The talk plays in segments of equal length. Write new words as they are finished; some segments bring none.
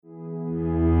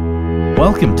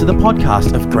Welcome to the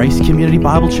podcast of Grace Community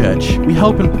Bible Church. We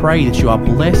hope and pray that you are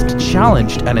blessed,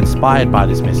 challenged, and inspired by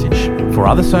this message. For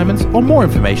other sermons or more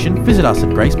information, visit us at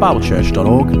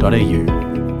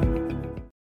gracebiblechurch.org.au.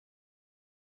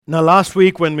 Now, last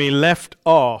week when we left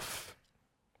off,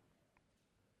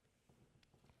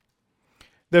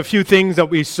 there are a few things that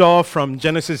we saw from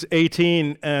Genesis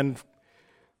 18 and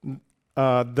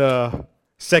the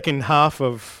second half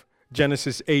of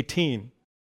Genesis 18.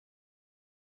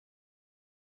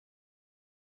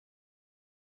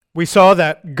 We saw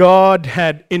that God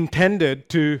had intended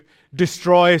to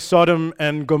destroy Sodom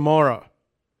and Gomorrah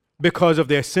because of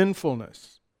their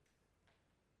sinfulness.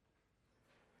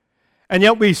 And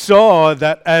yet we saw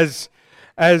that as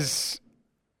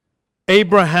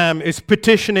Abraham is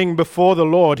petitioning before the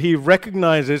Lord, he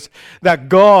recognizes that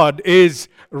God is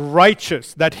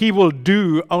righteous, that he will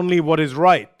do only what is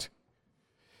right.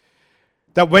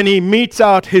 That when he metes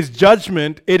out his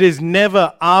judgment, it is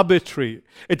never arbitrary.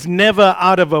 It's never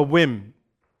out of a whim.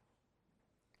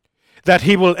 That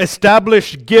he will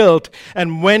establish guilt,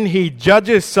 and when he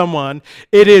judges someone,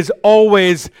 it is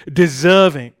always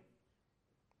deserving.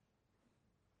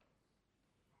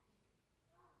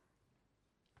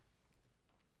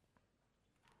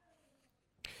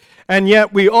 And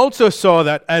yet we also saw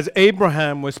that as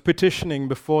Abraham was petitioning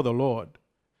before the Lord,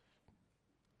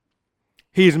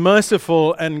 he is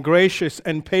merciful and gracious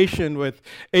and patient with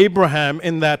Abraham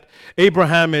in that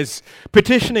Abraham is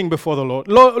petitioning before the Lord.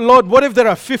 Lord, what if there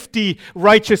are 50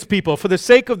 righteous people? For the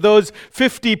sake of those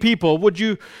 50 people, would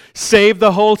you save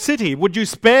the whole city? Would you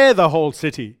spare the whole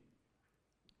city?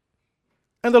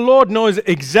 And the Lord knows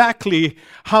exactly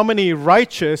how many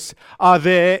righteous are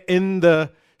there in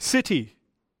the city.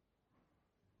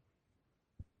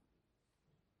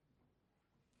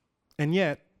 And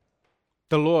yet,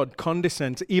 the Lord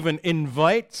condescends, even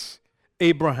invites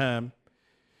Abraham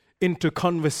into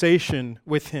conversation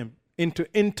with him, into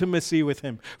intimacy with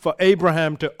him, for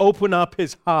Abraham to open up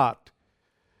his heart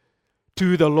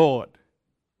to the Lord.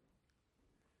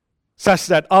 Such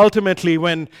that ultimately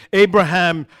when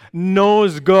Abraham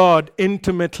knows God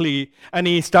intimately and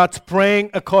he starts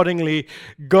praying accordingly,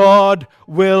 God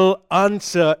will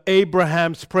answer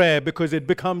Abraham's prayer because it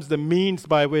becomes the means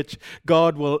by which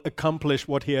God will accomplish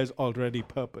what he has already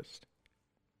purposed.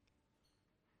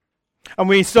 And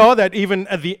we saw that even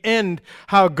at the end,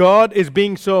 how God is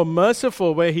being so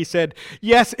merciful, where he said,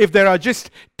 yes, if there are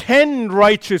just 10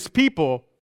 righteous people,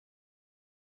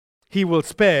 he will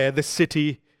spare the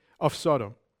city of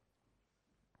Sodom.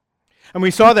 And we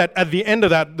saw that at the end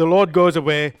of that, the Lord goes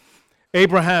away.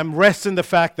 Abraham rests in the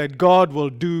fact that God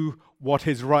will do what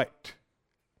is right.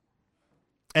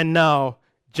 And now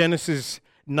Genesis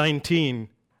 19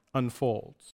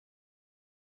 unfolds.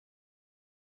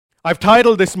 I've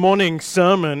titled this morning's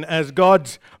sermon as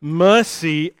God's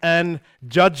mercy and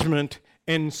judgment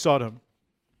in Sodom.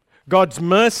 God's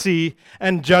mercy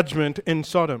and judgment in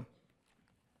Sodom.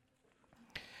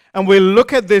 And we'll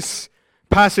look at this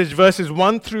passage, verses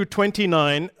 1 through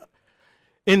 29,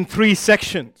 in three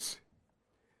sections,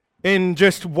 in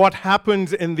just what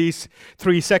happens in these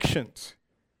three sections.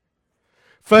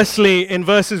 Firstly, in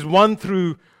verses 1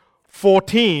 through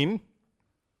 14,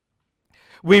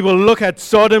 we will look at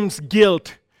Sodom's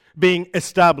guilt being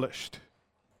established.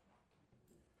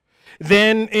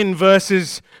 Then in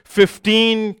verses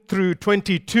 15 through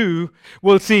 22,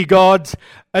 we'll see God's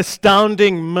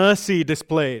astounding mercy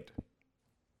displayed.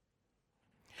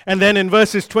 And then in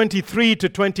verses 23 to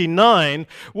 29,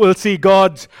 we'll see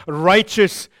God's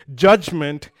righteous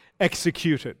judgment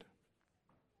executed.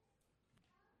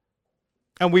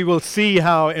 And we will see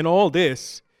how in all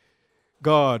this,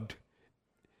 God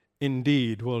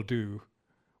indeed will do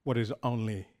what is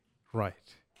only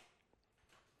right.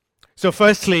 So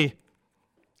firstly,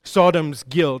 Sodom's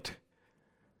guilt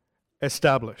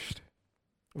established.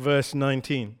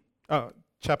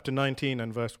 Chapter 19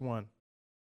 and verse 1.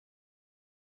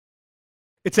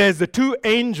 It says, the two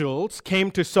angels came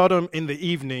to Sodom in the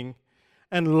evening,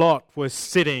 and Lot was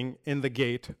sitting in the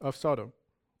gate of Sodom.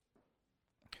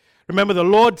 Remember, the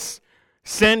Lord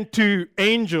sent two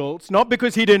angels, not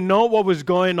because he didn't know what was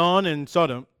going on in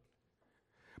Sodom,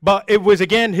 but it was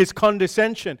again his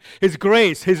condescension, his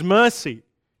grace, his mercy,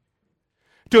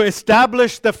 to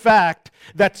establish the fact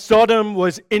that Sodom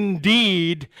was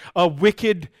indeed a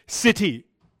wicked city,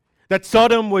 that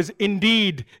Sodom was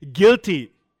indeed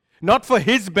guilty, not for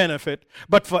his benefit,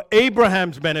 but for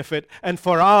Abraham's benefit and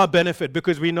for our benefit,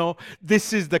 because we know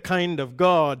this is the kind of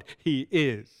God he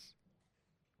is.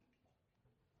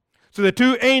 So the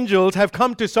two angels have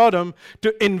come to Sodom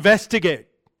to investigate.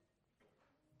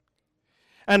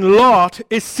 And Lot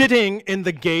is sitting in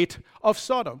the gate of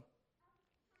Sodom.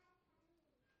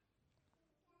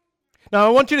 Now, I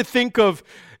want you to think of,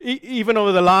 even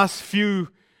over the last few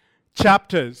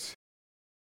chapters,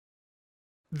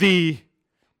 the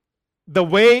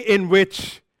way in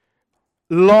which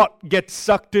Lot gets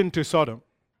sucked into Sodom.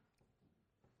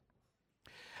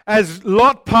 As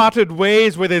Lot parted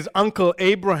ways with his uncle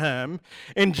Abraham,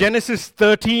 in Genesis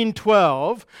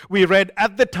 13:12, we read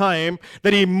at the time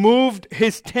that he moved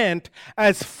his tent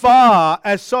as far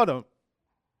as Sodom.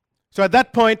 So at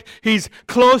that point, he's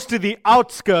close to the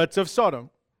outskirts of Sodom.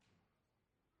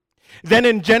 Then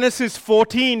in Genesis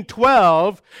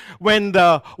 14:12, when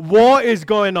the war is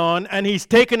going on and he's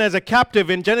taken as a captive,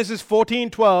 in Genesis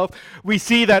 14:12, we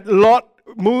see that Lot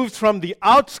moves from the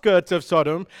outskirts of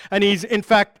Sodom, and he's in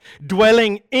fact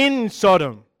dwelling in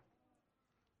Sodom.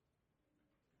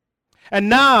 And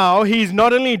now he's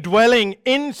not only dwelling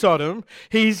in Sodom,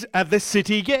 he's at the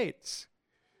city gates.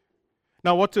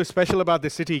 Now, what's so special about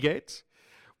the city gates?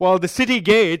 Well, the city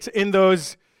gates in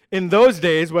those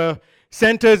days were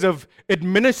centers of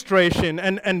administration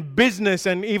and business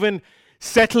and even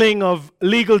settling of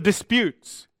legal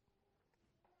disputes.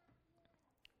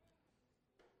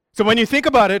 So when you think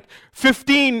about it,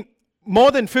 more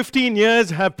than 15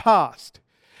 years have passed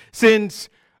since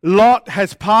Lot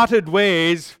has parted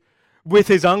ways with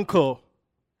his uncle,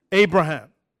 Abraham.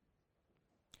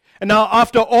 And now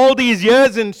after all these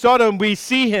years in Sodom, we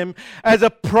see him as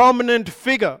a prominent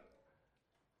figure.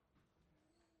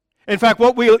 In fact,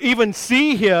 what we'll even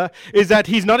see here is that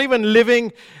he's not even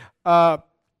living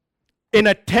in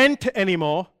a tent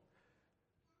anymore,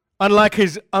 unlike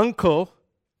his uncle,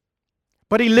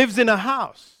 but he lives in a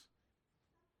house.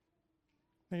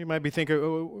 You might be thinking,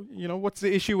 what's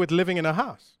the issue with living in a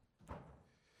house?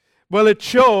 Well, it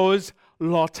shows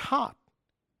Lot's heart.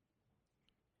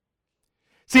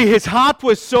 See, his heart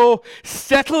was so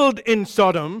settled in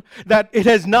Sodom that it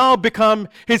has now become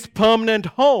his permanent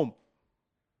home.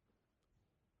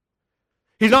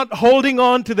 He's not holding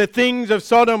on to the things of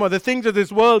Sodom or the things of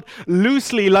this world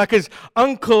loosely like his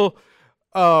uncle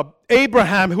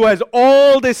Abraham, who has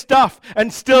all this stuff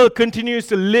and still continues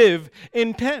to live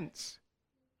in tents.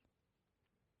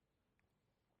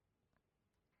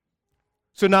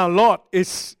 So now Lot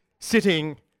is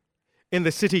sitting in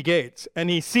the city gates, and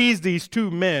he sees these two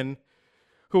men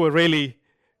who are really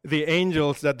the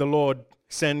angels that the Lord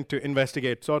sent to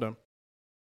investigate Sodom.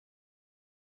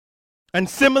 And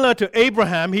similar to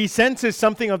Abraham, he senses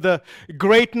something of the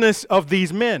greatness of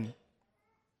these men.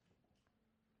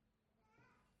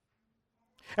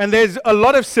 And there's a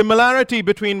lot of similarity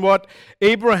between what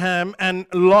Abraham and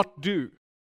Lot do.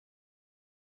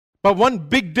 But one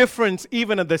big difference,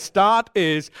 even at the start,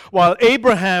 is while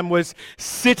Abraham was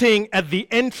sitting at the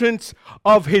entrance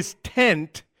of his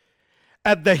tent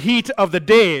at the heat of the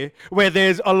day, where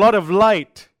there's a lot of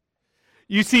light,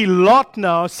 you see Lot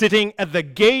now sitting at the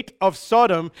gate of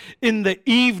Sodom in the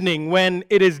evening when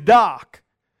it is dark.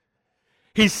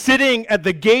 He's sitting at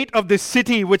the gate of the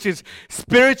city, which is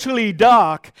spiritually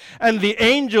dark, and the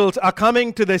angels are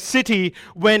coming to the city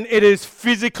when it is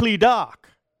physically dark.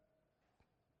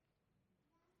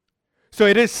 So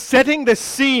it is setting the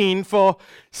scene for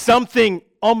something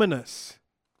ominous,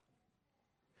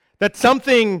 that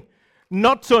something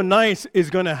not so nice is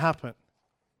going to happen.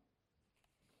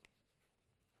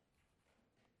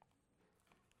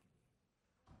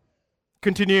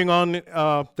 Continuing on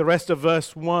the rest of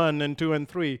verse 1 and 2 and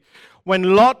 3.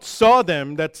 When Lot saw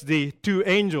them, that's the two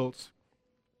angels,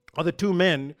 or the two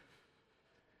men,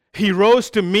 he rose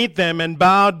to meet them and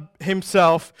bowed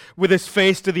himself with his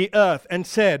face to the earth and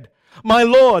said, "My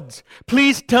lords,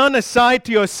 please turn aside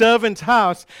to your servant's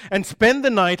house and spend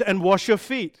the night and wash your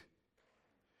feet.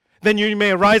 Then you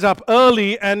may rise up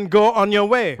early and go on your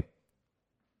way."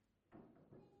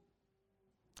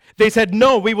 They said,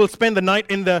 "No, we will spend the night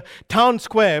in the town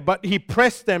square." But he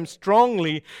pressed them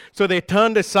strongly, so they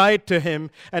turned aside to him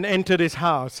and entered his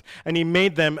house. And he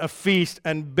made them a feast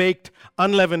and baked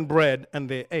unleavened bread, and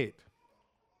they ate.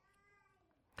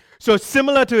 So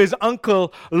similar to his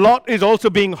uncle, Lot is also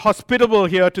being hospitable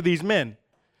here to these men.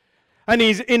 And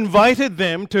he's invited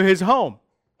them to his home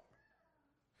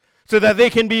so that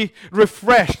they can be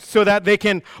refreshed, so that they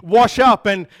can wash up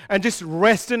and just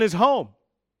rest in his home.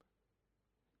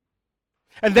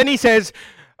 And then he says,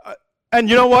 and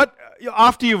you know what?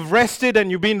 After you've rested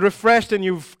and you've been refreshed and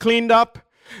you've cleaned up,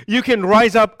 you can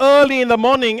rise up early in the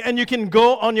morning and you can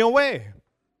go on your way.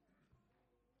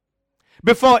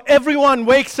 Before everyone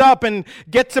wakes up and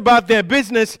gets about their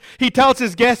business, he tells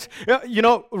his guests,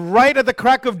 right at the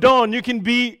crack of dawn, you can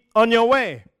be on your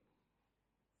way.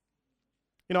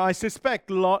 I suspect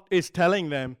Lot is telling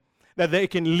them that they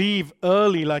can leave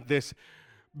early like this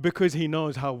because he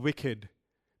knows how wicked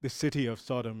the city of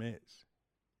Sodom is.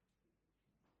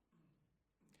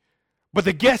 But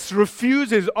the guests refuse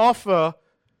his offer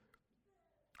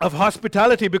of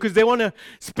hospitality because they want to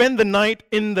spend the night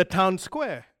in the town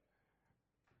square.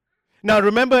 Now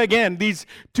remember again, these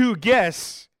two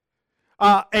guests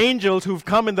are angels who've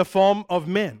come in the form of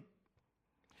men.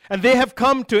 And they have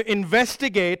come to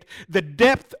investigate the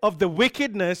depth of the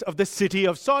wickedness of the city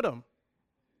of Sodom.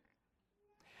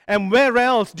 And where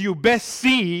else do you best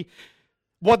see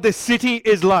what the city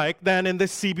is like than in the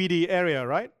CBD area,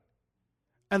 right?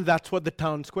 And that's what the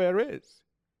town square is.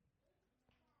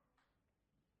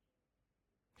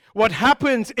 What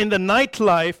happens in the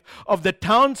nightlife of the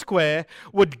town square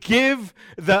would give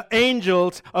the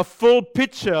angels a full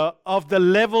picture of the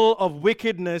level of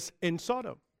wickedness in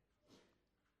Sodom.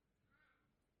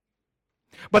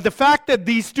 But the fact that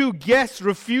these two guests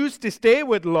refuse to stay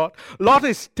with Lot, Lot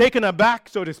is taken aback,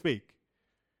 so to speak.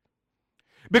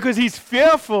 Because he's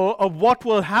fearful of what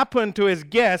will happen to his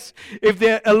guests if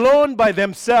they're alone by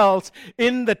themselves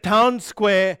in the town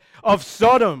square of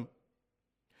Sodom.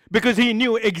 Because he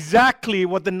knew exactly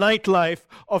what the nightlife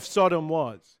of Sodom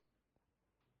was.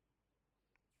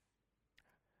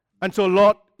 And so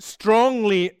Lot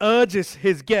strongly urges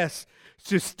his guests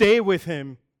to stay with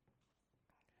him,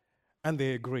 and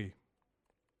they agree.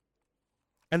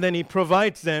 And then he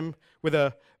provides them with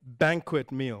a banquet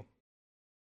meal.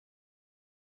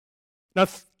 Now,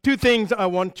 two things I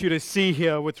want you to see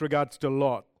here with regards to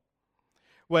Lot,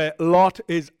 where Lot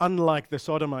is unlike the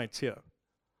Sodomites here.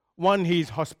 One, he's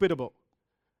hospitable.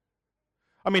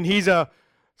 I mean, he's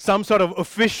some sort of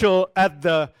official at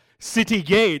the city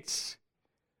gates,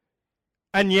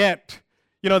 and yet,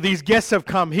 these guests have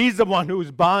come. He's the one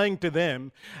who's bowing to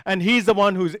them, and he's the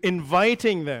one who's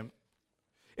inviting them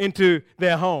into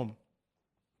their home.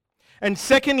 And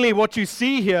secondly, what you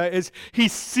see here is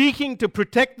he's seeking to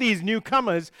protect these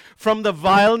newcomers from the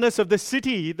vileness of the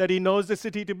city that he knows the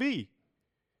city to be.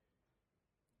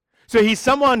 So he's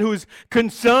someone who's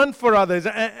concerned for others,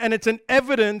 and it's an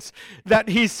evidence that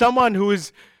he's someone who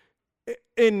is,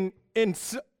 in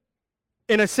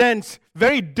a sense,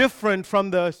 very different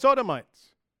from the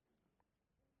Sodomites.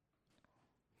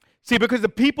 See, because the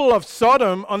people of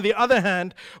Sodom, on the other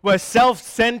hand, were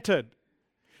self-centered,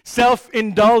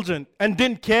 self-indulgent, and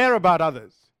didn't care about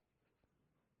others.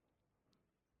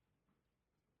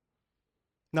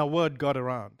 Now, word got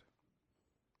around.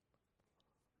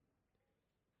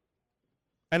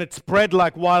 And it spread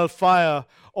like wildfire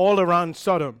all around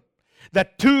Sodom,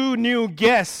 that two new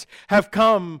guests have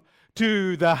come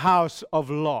to the house of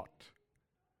Lot.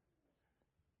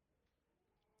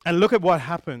 And look at what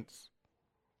happens.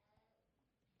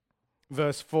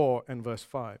 Verse 4 and verse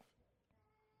 5.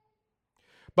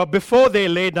 But before they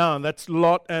lay down, that's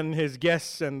Lot and his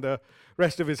guests and the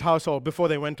rest of his household, before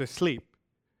they went to sleep,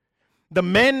 the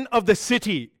men of the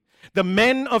city, the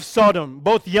men of Sodom,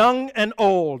 both young and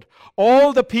old,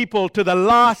 all the people to the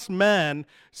last man,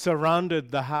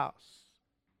 surrounded the house.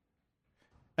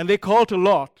 And they called to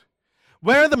Lot,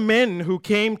 "Where are the men who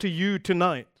came to you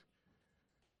tonight?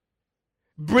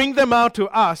 Bring them out to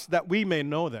us that we may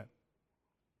know them."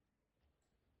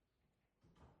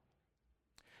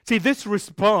 See, this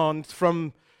response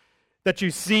that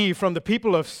you see from the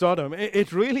people of Sodom,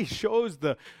 it really shows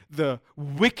the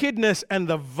wickedness and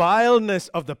the vileness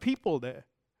of the people there.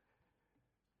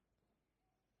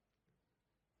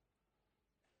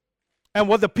 And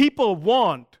what the people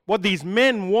want, what these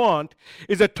men want,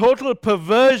 is a total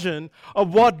perversion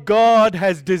of what God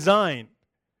has designed.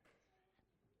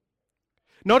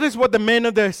 Notice what the men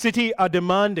of the city are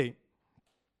demanding.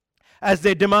 As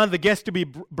they demand the guests to be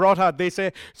brought out, they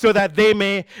say, so that they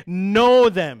may know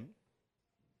them.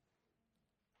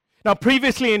 Now,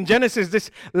 previously in Genesis,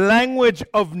 this language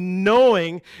of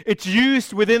knowing, it's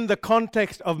used within the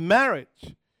context of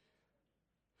marriage.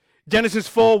 Genesis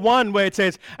 4:1, where it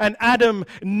says, "And Adam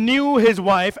knew his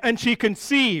wife, and she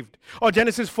conceived." Or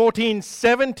Genesis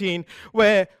 14:17,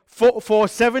 where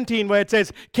 4:17, where it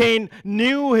says, "Cain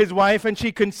knew his wife, and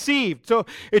she conceived." So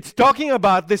it's talking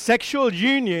about the sexual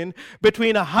union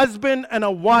between a husband and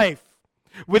a wife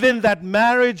within that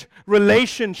marriage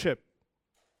relationship.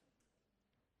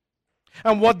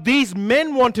 And what these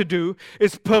men want to do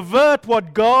is pervert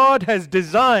what God has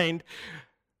designed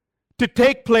to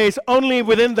take place only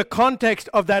within the context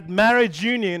of that marriage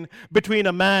union between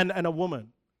a man and a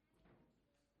woman.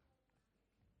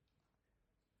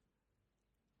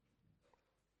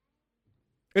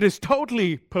 It is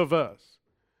totally perverse.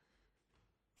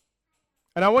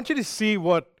 And I want you to see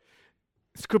what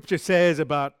Scripture says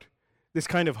about this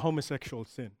kind of homosexual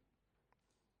sin.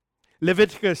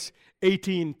 Leviticus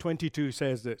 18:22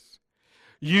 says this,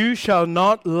 "You shall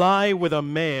not lie with a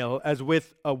male as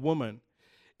with a woman.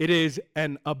 It is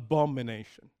an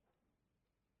abomination.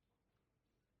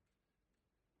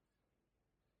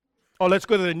 Or let's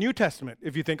go to the New Testament.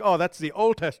 If you think, oh, that's the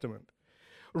Old Testament.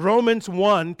 Romans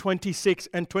 1:26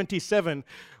 and 27,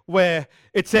 where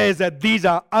it says that these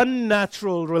are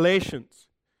unnatural relations.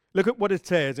 Look at what it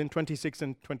says in 26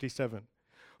 and 27.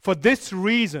 For this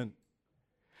reason,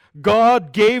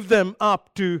 God gave them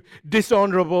up to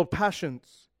dishonorable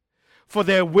passions. For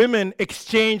their women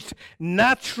exchanged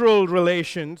natural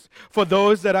relations for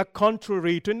those that are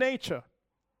contrary to nature.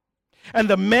 And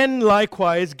the men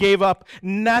likewise gave up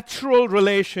natural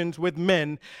relations with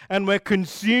men and were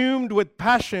consumed with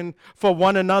passion for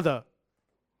one another.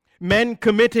 Men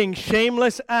committing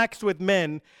shameless acts with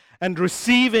men and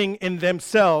receiving in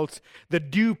themselves the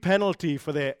due penalty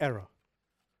for their error.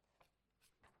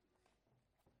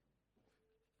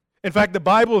 In fact, the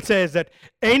Bible says that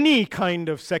any kind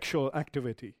of sexual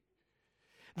activity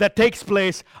that takes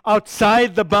place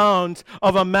outside the bounds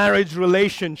of a marriage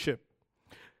relationship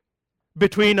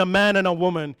between a man and a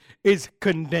woman is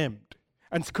condemned.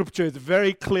 And Scripture is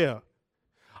very clear.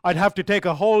 I'd have to take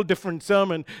a whole different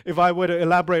sermon if I were to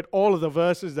elaborate all of the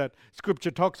verses that Scripture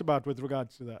talks about with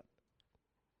regards to that.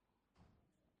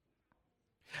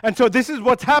 And so this is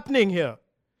what's happening here.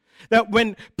 That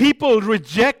when people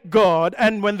reject God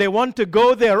and when they want to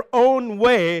go their own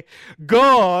way,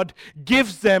 God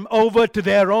gives them over to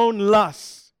their own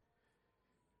lusts.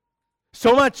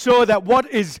 So much so that what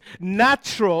is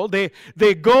natural, they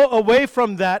go away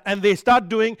from that and they start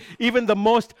doing even the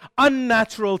most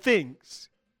unnatural things.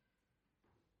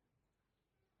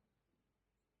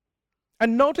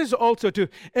 And notice also, to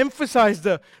emphasize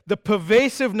the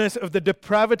pervasiveness of the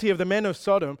depravity of the men of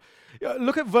Sodom,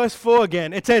 look at verse 4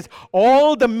 again. It says,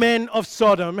 all the men of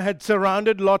Sodom had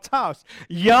surrounded Lot's house,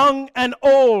 young and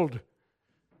old,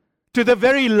 to the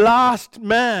very last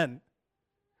man.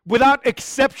 Without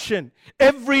exception,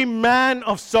 every man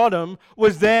of Sodom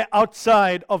was there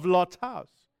outside of Lot's house.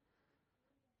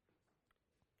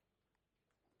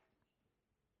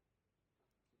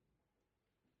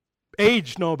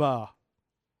 Age no bar.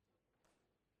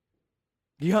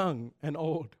 Young and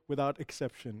old, without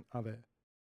exception, are there.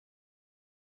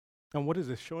 And what is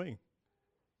this showing?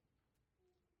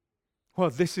 Well,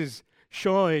 this is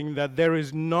showing that there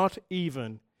is not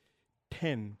even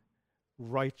 10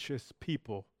 righteous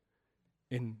people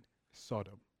in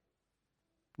Sodom.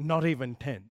 Not even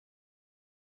 10.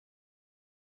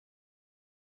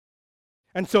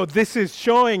 And so this is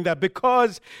showing that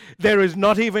because there is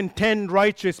not even 10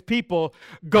 righteous people,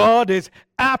 God is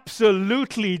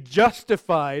absolutely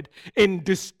justified in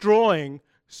destroying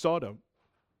Sodom.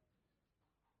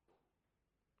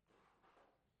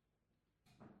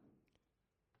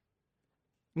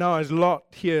 Now, as Lot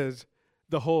hears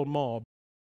the whole mob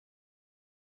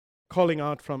calling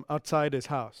out from outside his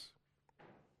house,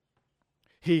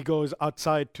 he goes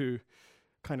outside to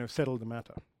kind of settle the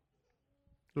matter.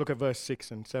 Look at verse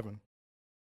 6 and 7.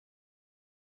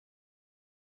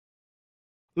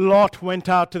 Lot went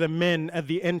out to the men at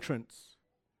the entrance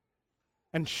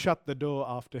and shut the door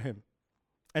after him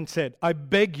and said, I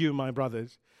beg you, my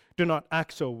brothers, do not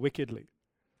act so wickedly.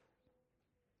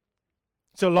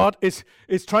 So Lot is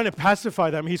trying to pacify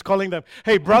them. He's calling them,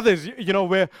 hey, brothers,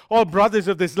 we're all brothers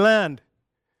of this land.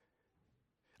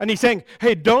 And he's saying,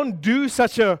 hey, don't do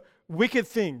such a wicked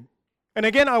thing. And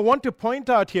again, I want to point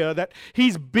out here that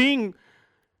he's being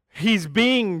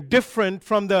different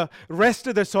from the rest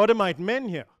of the Sodomite men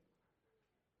here.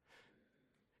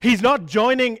 He's not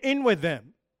joining in with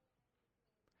them.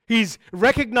 He's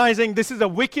recognizing this is a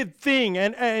wicked thing,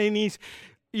 and he's,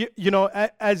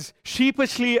 as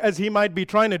sheepishly as he might be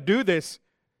trying to do this,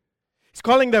 he's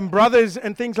calling them brothers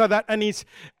and things like that, and he's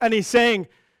saying,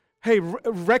 hey,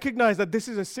 recognize that this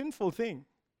is a sinful thing.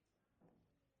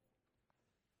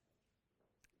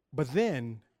 But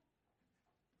then,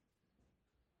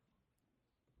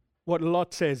 what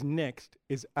Lot says next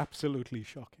is absolutely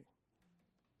shocking.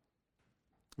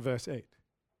 Verse 8.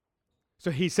 So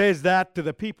he says that to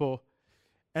the people,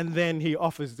 and then he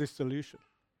offers this solution.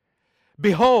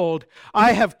 Behold,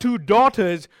 I have 2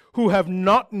 daughters who have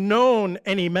not known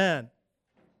any man.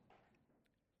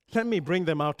 Let me bring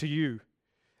them out to you,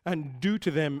 and do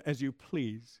to them as you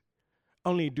please.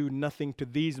 Only do nothing to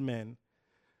these men,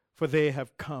 for they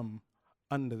have come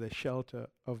under the shelter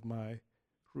of my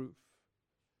roof.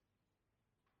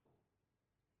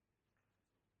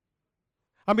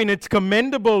 I mean, it's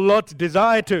commendable Lot's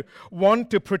desire to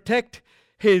want to protect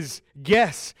his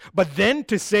guests, but then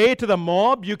to say to the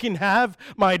mob, you can have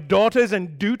my daughters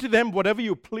and do to them whatever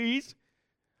you please.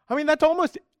 I mean, that's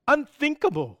almost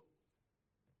unthinkable.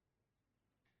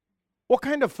 What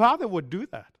kind of father would do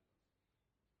that?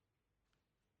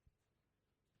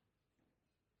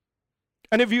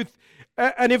 And if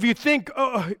you think,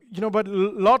 oh, but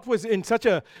Lot was in such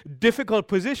a difficult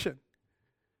position.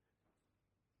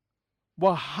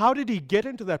 Well, how did he get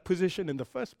into that position in the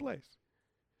first place?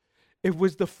 It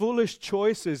was the foolish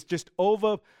choices just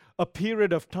over a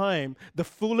period of time, the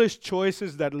foolish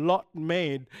choices that Lot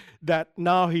made, that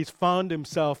now he's found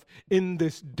himself in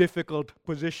this difficult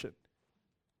position.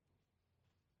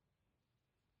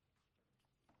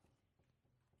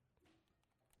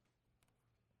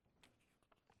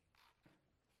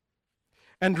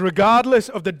 And regardless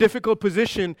of the difficult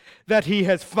position that he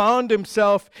has found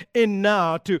himself in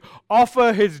now, to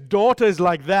offer his daughters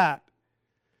like that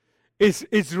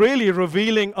is really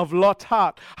revealing of Lot's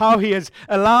heart. How he has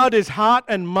allowed his heart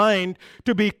and mind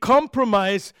to be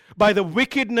compromised by the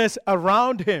wickedness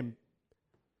around him.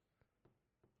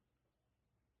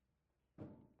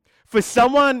 For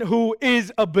someone who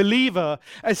is a believer,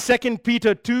 as 2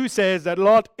 Peter 2 says that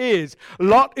Lot is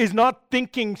not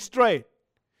thinking straight.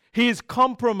 He is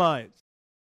compromised.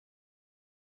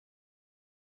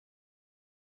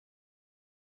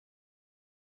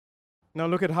 Now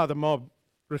look at how the mob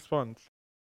responds.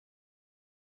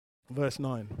 Verse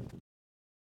 9.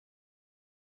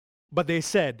 But they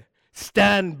said,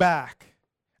 "Stand back."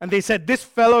 And they said, "This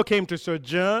fellow came to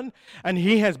sojourn, and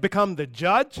he has become the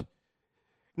judge.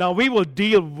 Now we will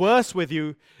deal worse with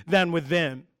you than with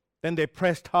them." Then they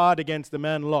pressed hard against the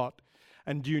man Lot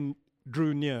and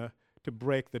drew near to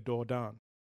break the door down.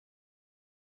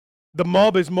 The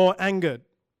mob is more angered.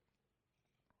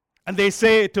 And they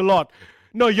say to Lot,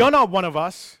 "No, you're not one of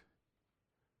us.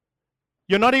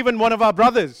 You're not even one of our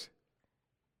brothers.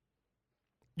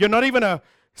 You're not even a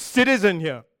citizen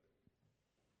here.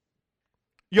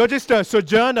 You're just a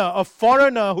sojourner, a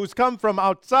foreigner who's come from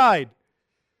outside.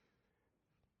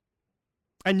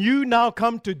 And you now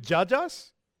come to judge us?"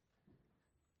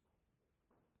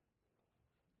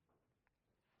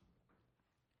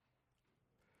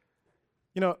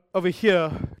 Over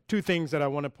here, two things that I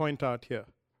want to point out here.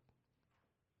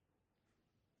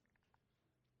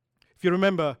 If you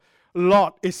remember,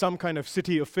 Lot is some kind of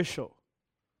city official.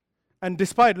 And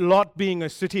despite Lot being a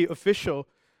city official,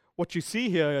 what you see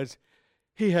here is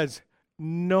he has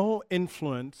no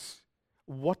influence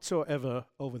whatsoever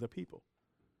over the people.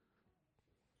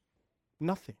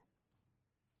 Nothing.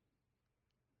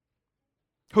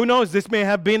 Who knows, this may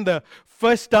have been the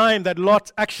first time that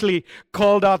Lot actually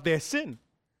called out their sin.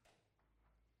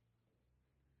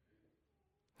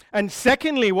 And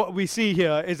secondly, what we see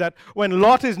here is that when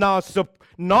Lot is now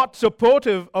not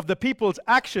supportive of the people's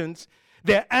actions,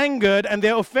 they're angered and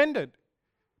they're offended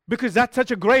because that's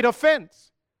such a great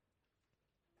offense.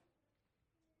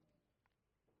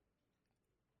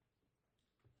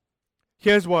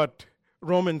 Here's what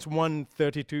Romans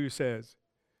 1:32 says.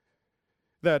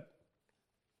 That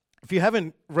if you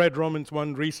haven't read Romans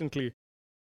 1 recently,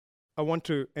 I want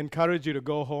to encourage you to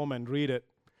go home and read it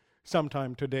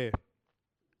sometime today,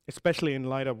 especially in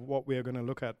light of what we are going to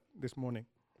look at this morning.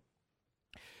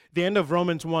 The end of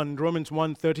Romans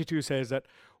 1:32 says that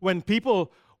when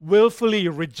people willfully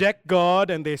reject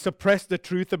God and they suppress the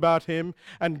truth about Him,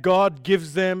 and God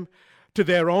gives them to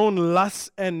their own lusts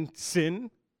and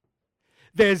sin,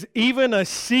 there's even a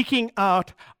seeking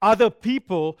out other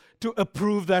people to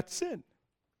approve that sin.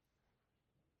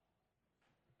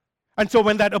 And so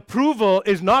when that approval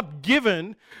is not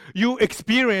given, you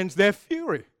experience their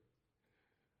fury.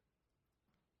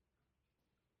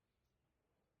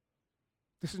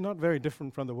 This is not very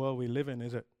different from the world we live in,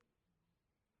 is it?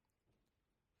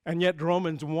 And yet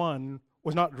Romans 1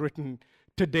 was not written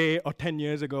today or 10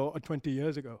 years ago or 20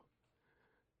 years ago.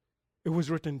 It was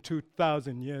written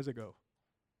 2,000 years ago.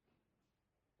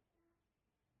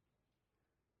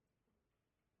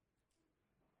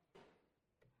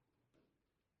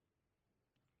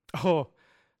 Oh,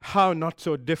 how not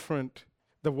so different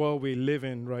the world we live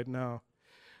in right now.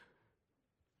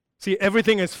 See,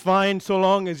 everything is fine so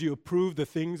long as you approve the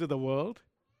things of the world.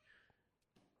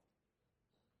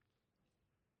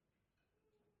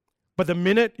 But the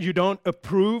minute you don't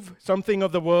approve something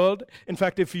of the world, in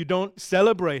fact, if you don't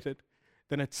celebrate it,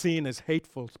 then it's seen as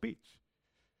hateful speech.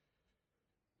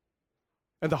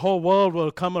 And the whole world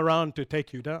will come around to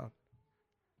take you down.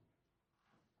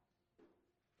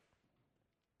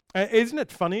 Isn't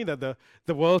it funny that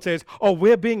the world says, oh,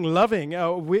 we're being loving,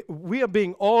 we are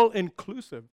being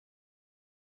all-inclusive.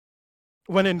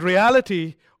 When in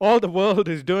reality, all the world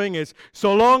is doing is,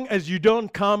 so long as you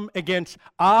don't come against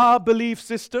our belief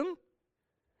system,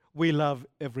 we love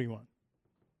everyone.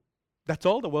 That's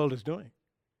all the world is doing.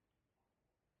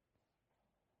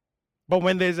 But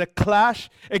when there's a clash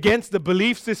against the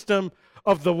belief system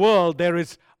of the world, there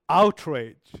is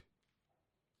outrage.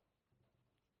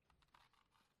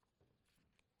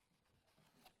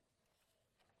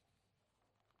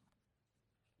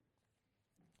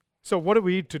 So what are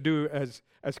we to do as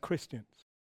Christians?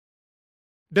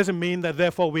 Doesn't mean that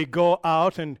therefore we go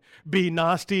out and be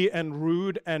nasty and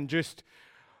rude and just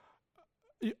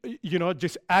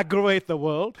aggravate the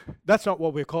world. That's not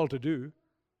what we're called to do.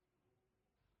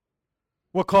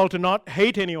 We're called to not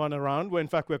hate anyone around. In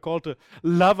fact, we're called to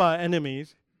love our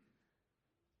enemies.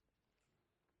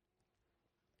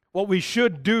 What we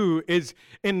should do is,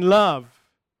 in love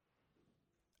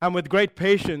and with great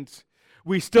patience,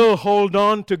 we still hold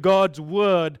on to God's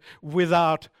word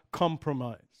without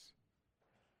compromise.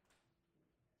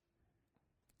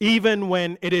 Even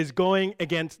when it is going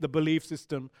against the belief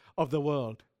system of the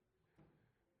world.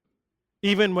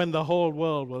 Even when the whole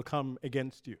world will come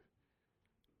against you.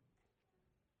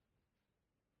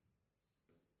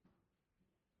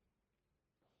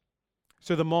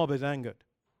 So the mob is angered.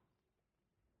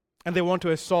 And they want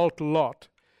to assault Lot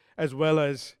as well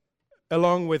as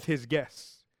along with his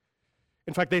guests.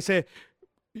 In fact, they say,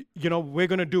 we're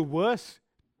going to do worse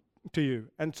to you.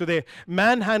 And so they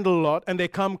manhandle Lot and they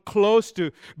come close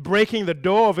to breaking the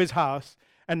door of his house,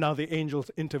 and now the angels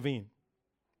intervene.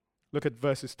 Look at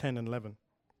verses 10 and 11.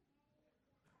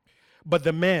 But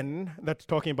the men, that's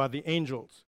talking about the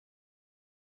angels,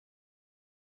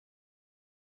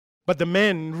 but the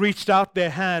men reached out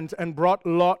their hands and brought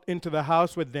Lot into the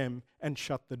house with them and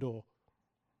shut the door.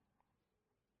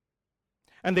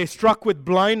 And they struck with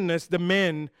blindness the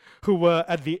men who were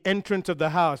at the entrance of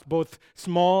the house, both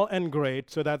small and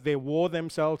great, so that they wore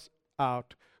themselves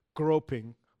out,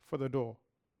 groping for the door.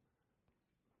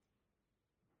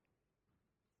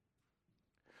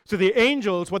 So the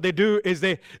angels, what they do is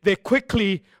they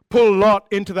quickly pull Lot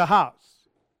into the house.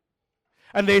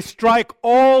 And they strike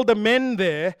all the men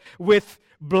there with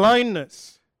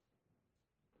blindness.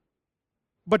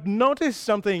 But notice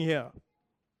something here.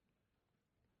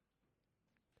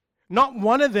 Not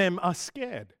one of them are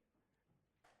scared.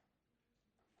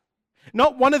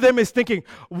 Not one of them is thinking,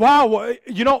 wow,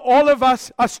 all of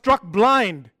us are struck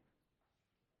blind.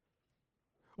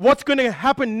 What's going to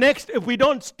happen next if we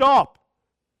don't stop?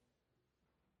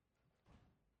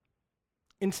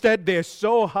 Instead, they're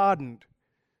so hardened,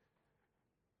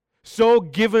 so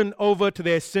given over to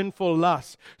their sinful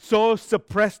lusts, so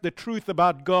suppress the truth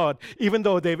about God, even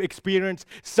though they've experienced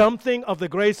something of the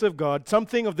grace of God,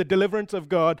 something of the deliverance of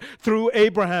God through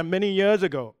Abraham many years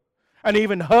ago, and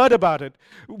even heard about it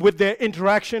with their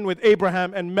interaction with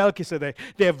Abraham and Melchizedek.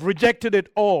 They have rejected it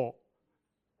all.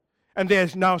 And they're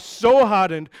now so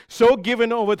hardened, so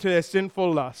given over to their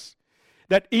sinful lusts,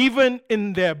 that even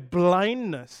in their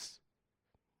blindness,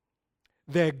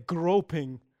 they're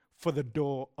groping for the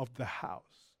door of the house.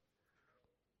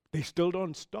 They still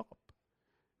don't stop.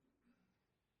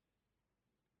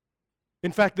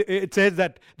 In fact, it says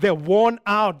that they're worn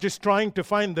out just trying to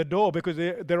find the door because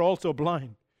they're also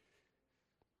blind.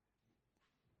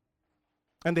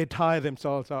 And they tire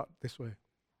themselves out this way.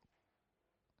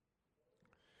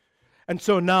 And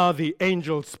so now the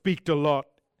angels speak to Lot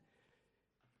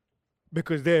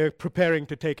because they're preparing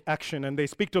to take action. And they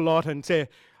speak to Lot and say,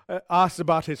 ask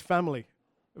about his family.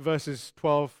 Verses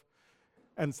 12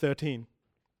 and 13.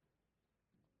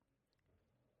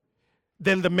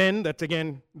 Then the men, that's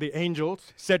again the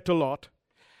angels, said to Lot,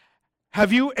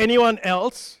 have you anyone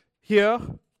else here?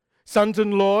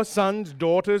 Sons-in-law, sons,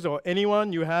 daughters, or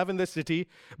anyone you have in the city,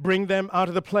 bring them out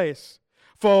of the place.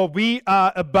 For we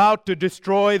are about to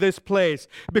destroy this place,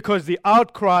 because the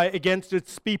outcry against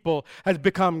its people has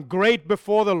become great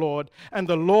before the Lord, and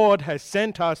the Lord has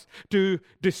sent us to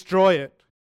destroy it.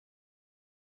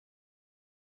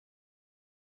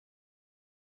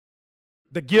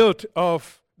 The guilt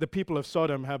of the people of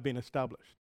Sodom have been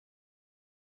established.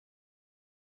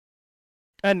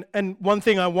 And one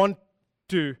thing I want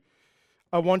you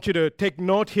to take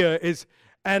note here is,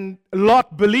 and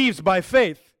Lot believes by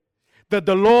faith that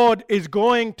the Lord is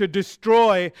going to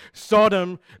destroy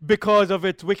Sodom because of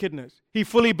its wickedness. He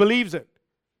fully believes it.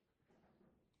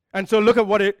 And so look at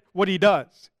what he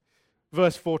does.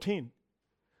 Verse 14.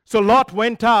 So Lot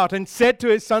went out and said to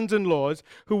his sons-in-laws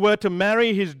who were to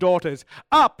marry his daughters,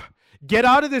 up, get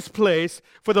out of this place,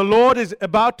 for the Lord is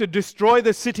about to destroy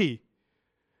the city.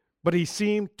 But he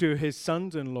seemed to his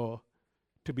sons-in-law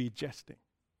to be jesting.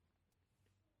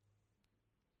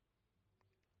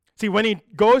 See, when he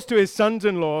goes to his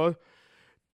sons-in-law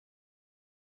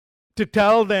to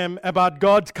tell them about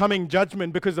God's coming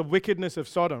judgment because of wickedness of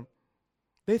Sodom,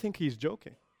 they think he's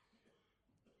joking.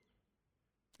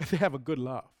 They have a good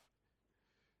laugh.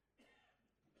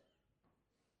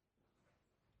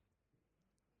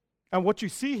 And what you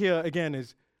see here again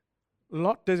is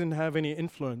Lot doesn't have any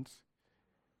influence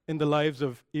in the lives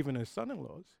of even his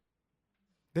son-in-laws.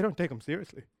 They don't take him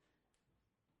seriously.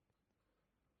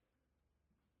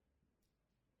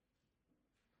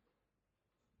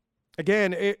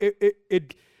 Again,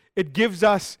 it gives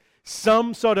us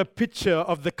some sort of picture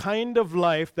of the kind of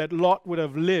life that Lot would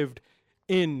have lived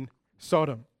in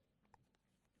Sodom.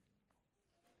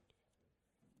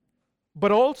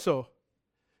 But also,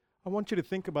 I want you to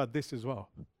think about this as well.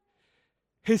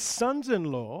 His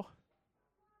sons-in-law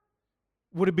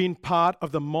would have been part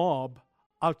of the mob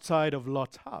outside of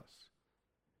Lot's house.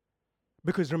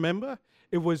 Because remember,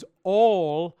 it was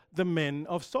all the men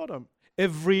of Sodom.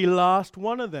 Every last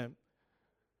one of them.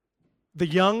 The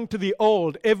young to the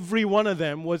old, every one of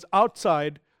them was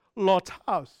outside Lot's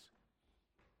house,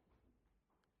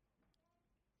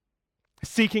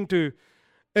 seeking to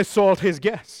assault his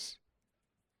guests.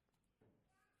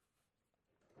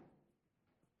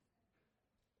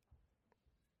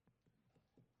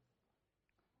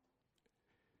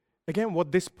 Again,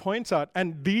 what this points out,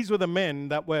 and these were the men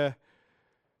that were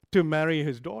to marry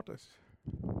his daughters.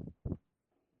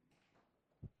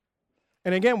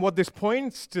 And again, what this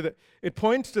points to, it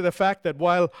points to the fact that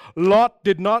while Lot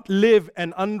did not live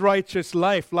an unrighteous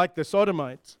life like the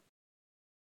Sodomites,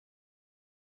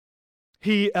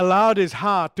 he allowed his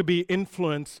heart to be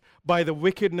influenced by the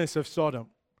wickedness of Sodom.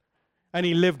 And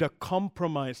he lived a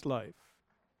compromised life.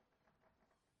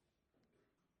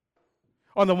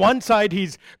 On the one side,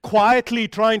 he's quietly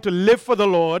trying to live for the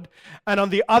Lord, and on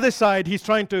the other side, he's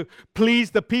trying to please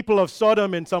the people of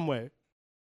Sodom in some way.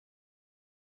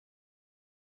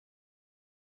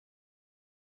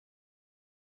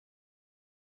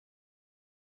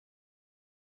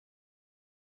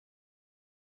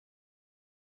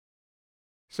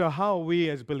 So how are we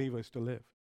as believers to live?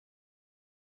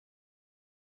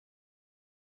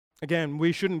 Again,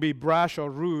 we shouldn't be brash or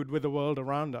rude with the world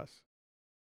around us.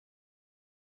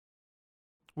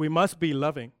 We must be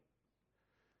loving,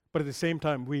 but at the same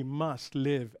time, we must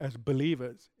live as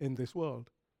believers in this world,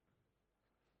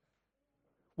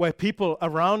 where people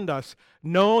around us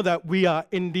know that we are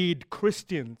indeed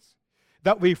Christians,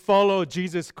 that we follow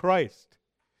Jesus Christ.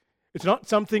 It's not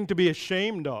something to be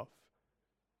ashamed of.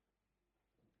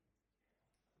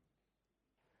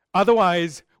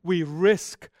 Otherwise, we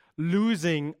risk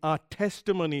losing our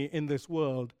testimony in this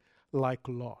world like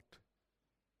Lot.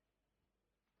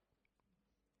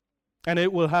 And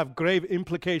it will have grave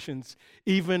implications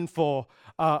even for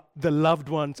the loved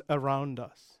ones around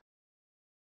us.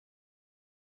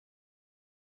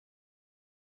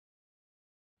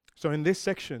 So in this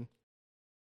section,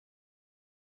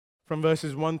 from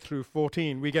verses 1 through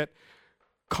 14, we get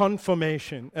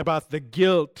confirmation about the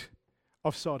guilt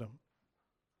of Sodom.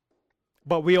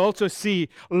 But we also see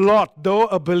Lot, though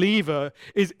a believer,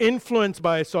 is influenced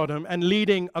by Sodom and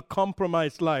leading a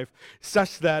compromised life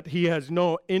such that he has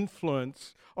no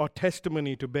influence or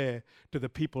testimony to bear to the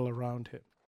people around him.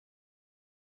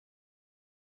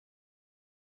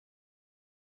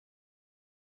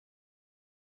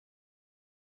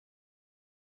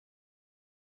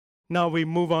 Now we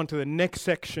move on to the next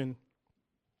section.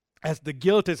 As the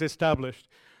guilt is established,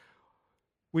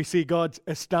 we see God's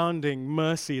astounding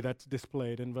mercy that's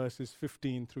displayed in verses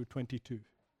 15 through 22.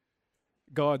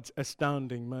 God's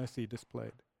astounding mercy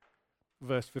displayed.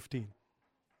 Verse 15.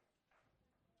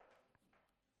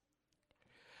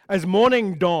 As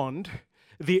morning dawned,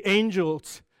 the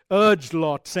angels urged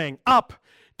Lot, saying, "Up,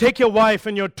 take your wife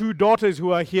and your 2 daughters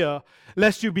who are here,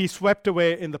 lest you be swept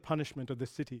away in the punishment of the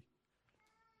city."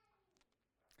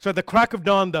 So at the crack of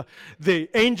dawn, the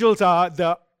angels are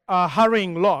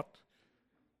hurrying Lot.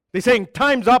 They're saying,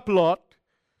 "Time's up, Lot.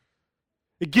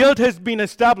 The guilt has been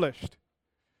established.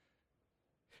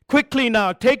 Quickly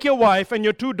now, take your wife and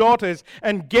your 2 daughters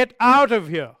and get out of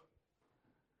here."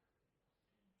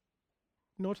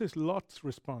 Notice Lot's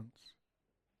response,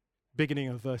 beginning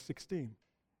of verse 16.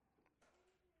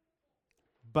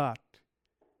 But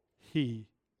he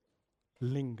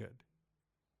lingered.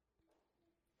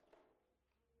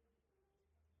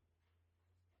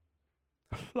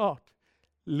 Lot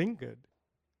lingered.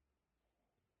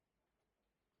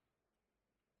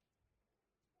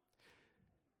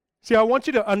 See, I want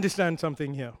you to understand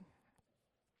something here.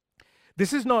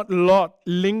 This is not Lot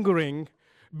lingering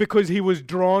because he was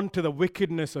drawn to the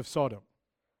wickedness of Sodom.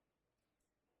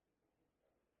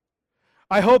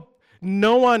 I hope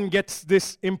no one gets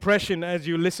this impression as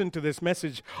you listen to this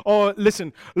message. Or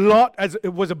listen, Lot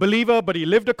was a believer, but he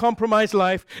lived a compromised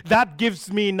life. That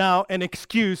gives me now an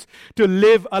excuse to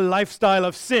live a lifestyle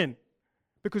of sin.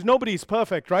 Because nobody is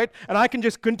perfect, right? And I can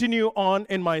just continue on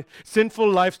in my sinful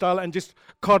lifestyle and just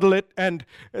coddle it, and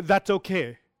that's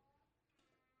okay.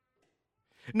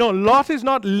 No, Lot is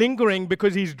not lingering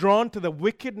because he's drawn to the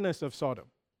wickedness of Sodom.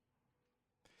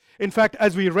 In fact,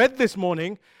 as we read this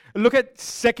morning, look at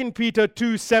 2 Peter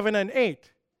 2, 7 and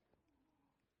 8.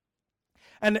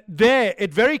 And there,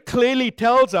 it very clearly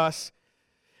tells us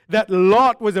that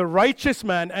Lot was a righteous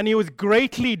man and he was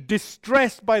greatly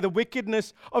distressed by the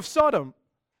wickedness of Sodom.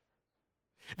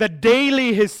 That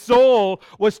daily his soul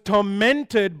was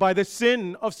tormented by the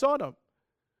sin of Sodom.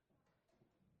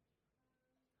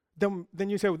 Then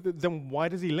you say, then why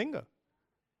does he linger?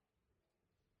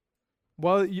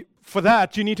 Well, for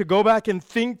that, you need to go back and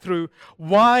think through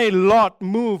why Lot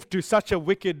moved to such a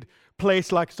wicked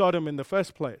place like Sodom in the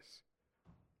first place.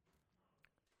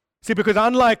 See, because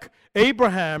unlike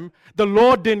Abraham, the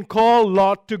Lord didn't call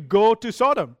Lot to go to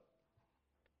Sodom.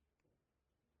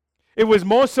 It was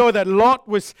more so that Lot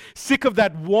was sick of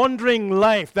that wandering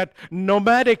life, that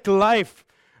nomadic life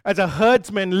as a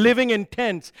herdsman living in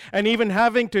tents and even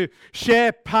having to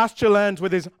share pasture lands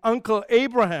with his uncle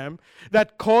Abraham,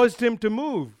 that caused him to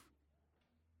move.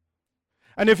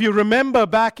 And if you remember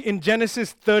back in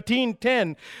Genesis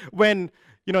 13:10, when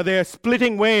they're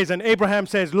splitting ways and Abraham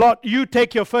says, Lot, you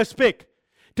take your first pick.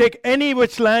 Take any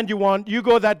which land you want, you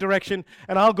go that direction,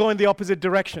 and I'll go in the opposite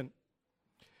direction.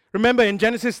 Remember in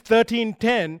Genesis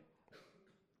 13:10,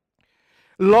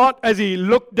 Lot, as he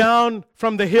looked down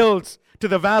from the hills to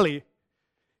the valley,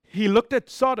 he looked at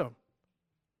Sodom.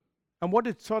 And what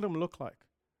did Sodom look like?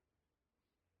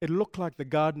 It looked like the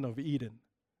Garden of Eden.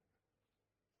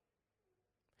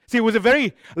 See, it was a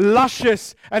very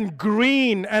luscious and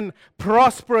green and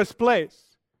prosperous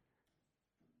place.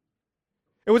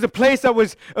 It was a place that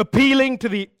was appealing to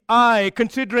the eye,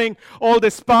 considering all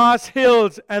the sparse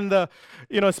hills and the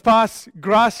sparse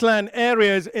grassland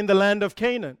areas in the land of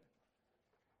Canaan.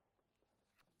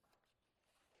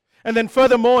 And then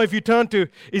furthermore, if you turn to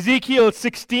Ezekiel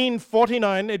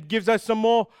 16:49, it gives us some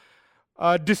more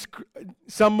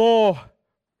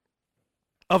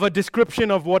of a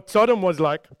description of what Sodom was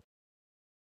like.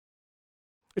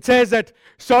 It says that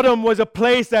Sodom was a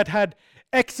place that had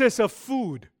excess of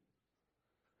food.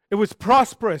 It was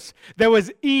prosperous. There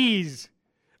was ease,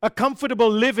 a comfortable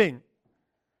living.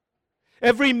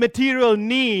 Every material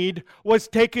need was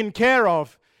taken care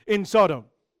of in Sodom.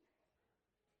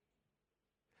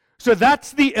 So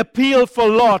that's the appeal for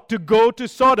Lot, to go to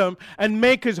Sodom and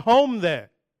make his home there.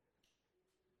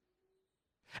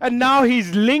 And now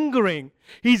he's lingering.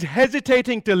 He's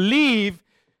hesitating to leave.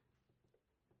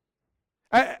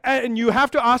 And you have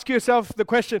to ask yourself the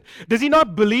question, does he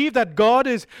not believe that God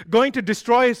is going to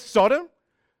destroy Sodom?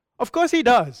 Of course he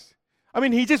does. I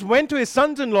mean, he just went to his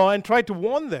sons-in-law and tried to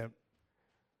warn them.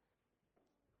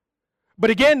 But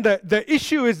again, the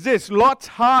issue is this: Lot's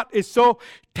heart is so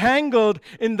tangled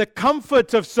in the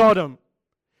comforts of Sodom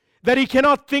that he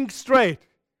cannot think straight.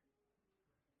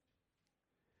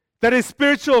 That his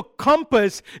spiritual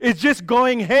compass is just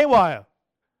going haywire.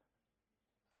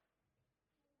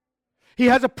 He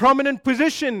has a prominent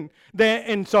position there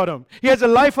in Sodom. He has a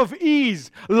life of ease,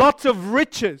 lots of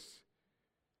riches.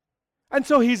 And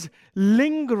so he's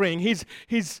lingering,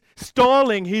 he's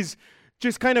stalling, he's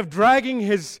just kind of dragging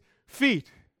his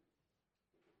feet.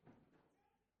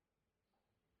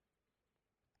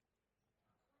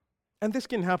 And this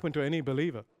can happen to any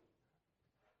believer.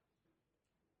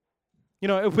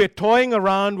 If we're toying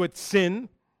around with sin,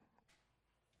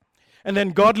 and then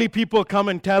godly people come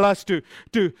and tell us to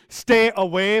stay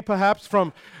away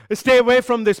from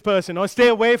this person, or stay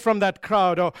away from that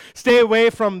crowd, or stay away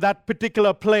from that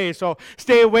particular place, or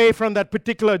stay away from that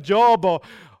particular job,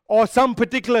 or some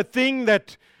particular thing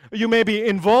that you may be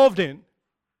involved in.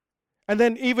 And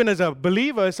then even as a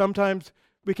believer, sometimes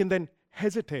we can then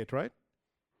hesitate, right?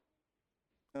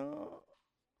 Oh,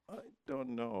 I don't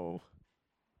know.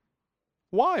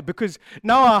 Why? Because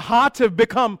now our hearts have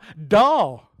become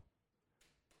dull.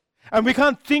 And we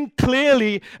can't think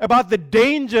clearly about the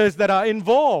dangers that are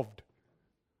involved.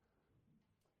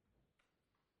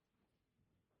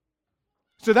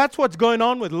 So that's what's going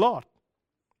on with Lot.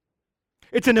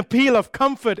 It's an appeal of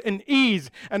comfort and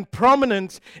ease and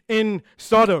prominence in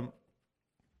Sodom.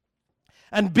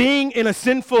 And being in a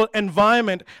sinful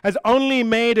environment has only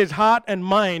made his heart and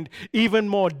mind even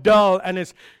more dull, and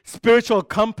his spiritual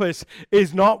compass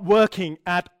is not working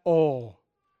at all.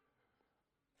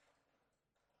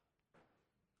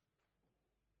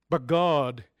 But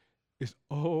God is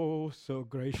oh so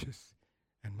gracious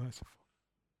and merciful.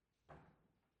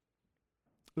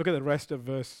 Look at the rest of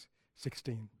verse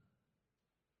 16.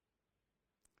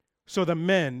 So the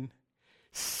men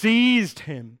seized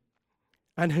him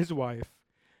and his wife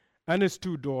and his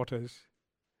 2 daughters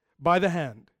by the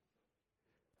hand,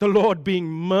 the Lord being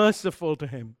merciful to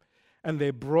him, and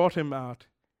they brought him out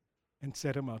and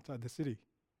set him outside the city.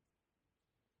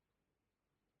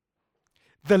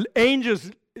 The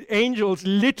angels angels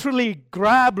literally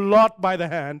grab Lot by the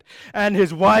hand and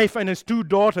his wife and his 2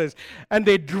 daughters, and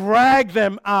they drag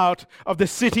them out of the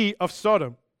city of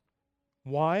Sodom.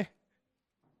 Why?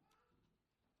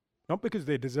 Not because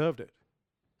they deserved it,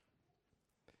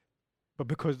 but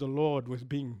because the Lord was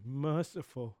being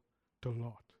merciful to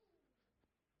Lot.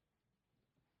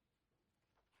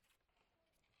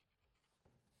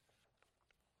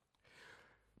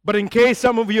 But in case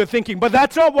some of you are thinking, but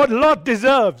that's not what Lot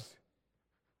deserves.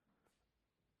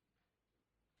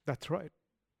 That's right.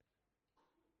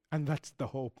 And that's the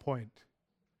whole point.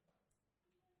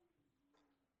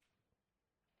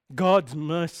 God's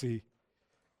mercy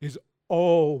is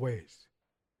always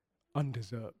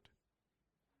undeserved.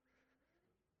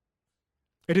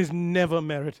 It is never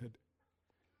merited.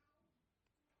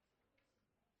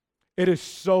 It is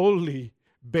solely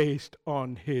based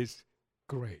on His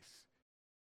grace.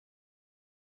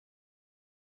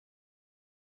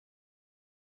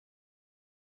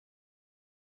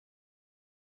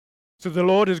 So the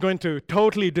Lord is going to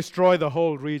totally destroy the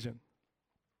whole region.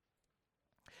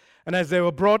 And as they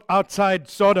were brought outside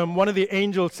Sodom, one of the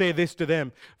angels said this to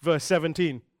them, verse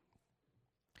 17.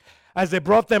 As they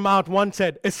brought them out, one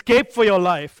said, "Escape for your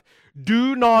life.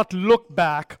 Do not look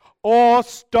back or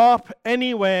stop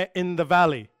anywhere in the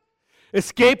valley.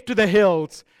 Escape to the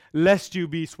hills, lest you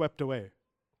be swept away."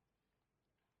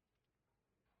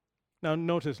 Now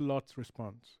notice Lot's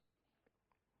response.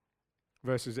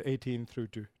 Verses 18 through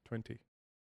to 20.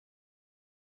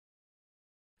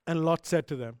 And Lot said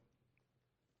to them,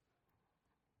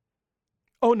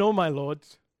 "Oh no, my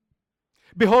lords.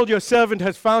 Behold, your servant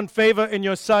has found favor in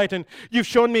your sight, and you've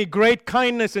shown me great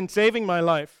kindness in saving my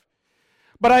life.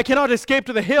 But I cannot escape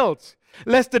to the hills,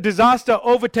 lest the disaster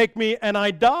overtake me and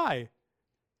I die.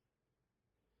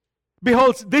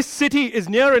 Behold, this city is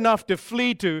near enough to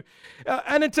flee to,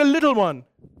 and it's a little one.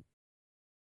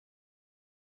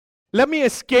 Let me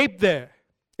escape there.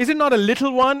 Is it not a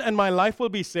little one, and my life will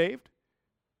be saved?"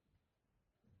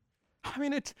 I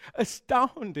mean, it's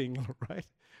astounding, right?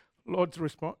 Lot's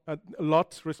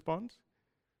response.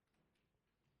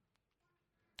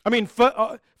 I mean,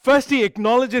 first he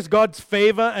acknowledges God's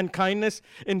favor and kindness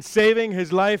in saving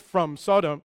his life from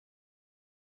Sodom.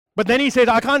 But then he says,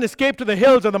 I can't escape to the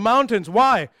hills or the mountains.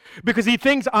 Why? Because he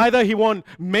thinks either he won't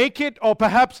make it, or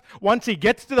perhaps once he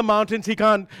gets to the mountains, he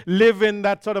can't live in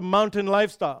that sort of mountain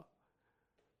lifestyle.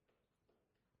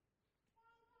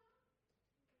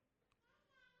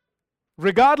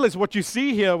 Regardless, what you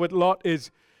see here with Lot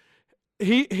is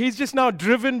he's just now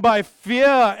driven by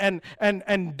fear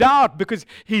and doubt, because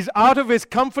he's out of his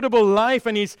comfortable life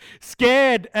and he's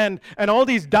scared, and all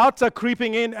these doubts are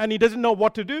creeping in and he doesn't know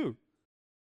what to do.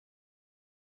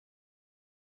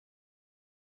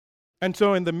 And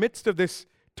so in the midst of this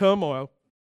turmoil,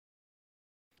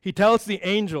 he tells the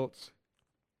angels,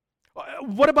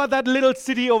 what about that little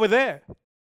city over there?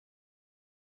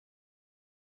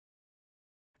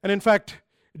 And in fact,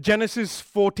 Genesis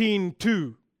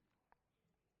 14:2,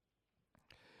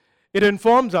 it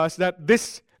informs us that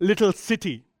this little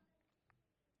city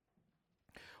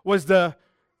was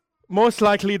most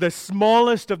likely the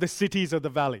smallest of the cities of the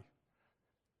valley.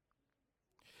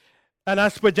 And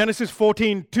as per Genesis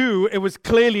 14:2, it was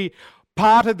clearly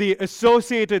part of the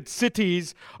associated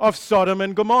cities of Sodom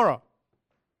and Gomorrah.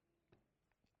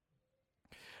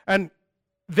 And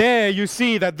there you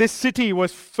see that this city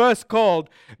was first called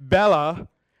Bela,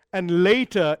 and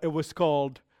later it was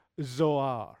called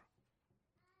Zoar.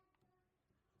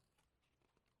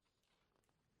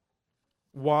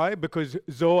 Why? Because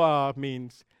Zoar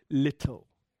means little.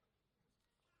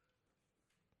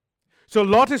 So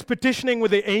Lot is petitioning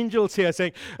with the angels here,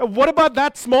 saying, what about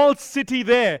that small city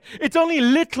there? It's only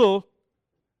little.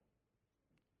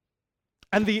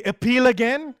 And the appeal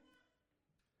again?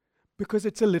 Because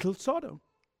it's a little Sodom.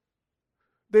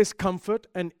 There's comfort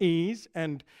and ease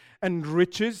and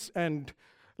riches and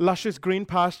luscious green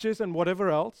pastures and whatever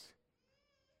else.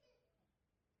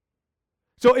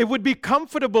 So it would be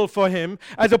comfortable for him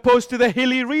as opposed to the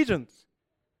hilly regions.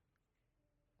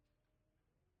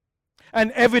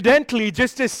 And evidently,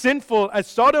 just as sinful as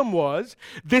Sodom was,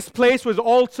 this place was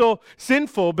also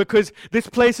sinful, because this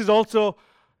place is also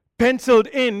penciled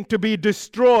in to be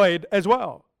destroyed as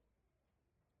well.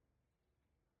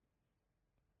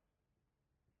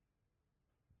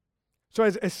 So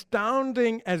as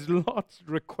astounding as Lot's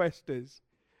request is,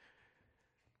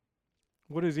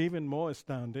 what is even more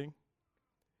astounding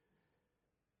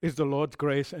is the Lord's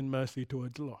grace and mercy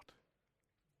towards Lot.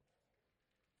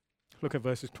 Look at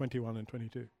verses 21 and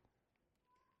 22.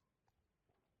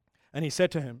 And he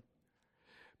said to him,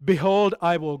 "Behold,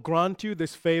 I will grant you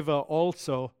this favor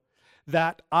also,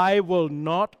 that I will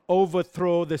not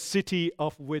overthrow the city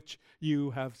of which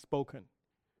you have spoken.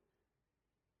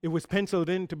 It was penciled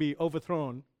in to be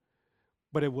overthrown,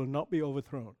 but it will not be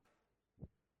overthrown.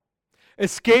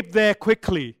 Escape there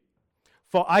quickly,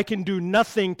 for I can do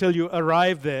nothing till you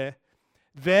arrive there.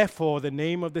 Therefore, the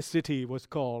name of the city was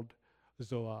called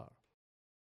Zoar.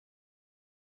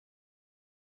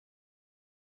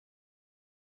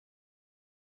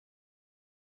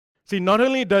 See, not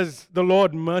only does the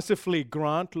Lord mercifully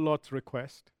grant Lot's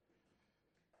request,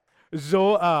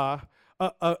 Zoar,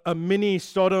 a mini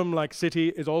Sodom-like city,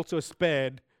 is also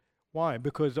spared. Why?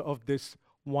 Because of this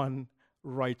one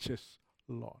righteous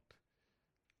Lot.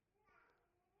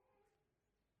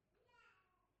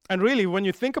 And really, when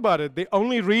you think about it, the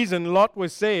only reason Lot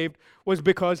was saved was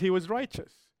because he was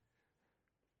righteous.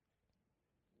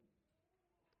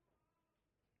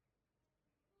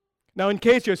 Now, in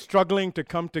case you're struggling to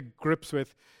come to grips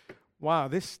with, wow,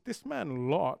 this man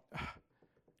Lot,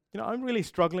 I'm really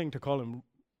struggling to call him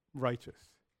righteous.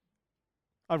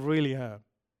 I really am.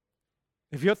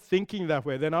 If you're thinking that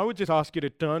way, then I would just ask you to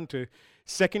turn to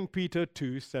 2 Peter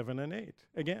 2, 7 and 8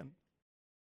 again.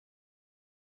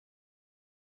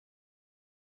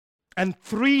 And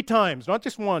 3 times, not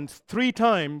just once, 3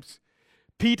 times,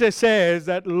 Peter says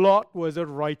that Lot was a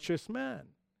righteous man.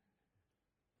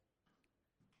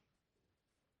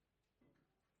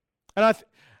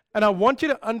 And I want you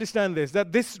to understand this,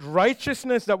 that this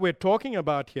righteousness that we're talking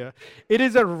about here, it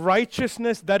is a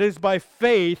righteousness that is by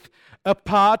faith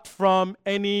apart from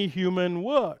any human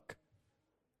work.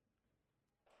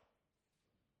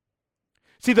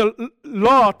 See, the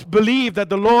Lot believed that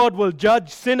the Lord will judge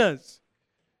sinners,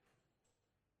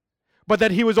 but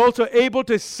that he was also able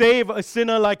to save a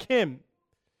sinner like him.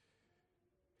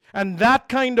 And that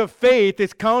kind of faith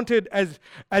is counted as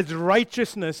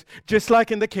righteousness, just like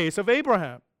in the case of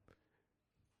Abraham.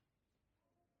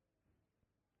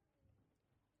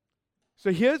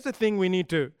 So here's the thing we need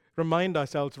to remind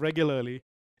ourselves regularly.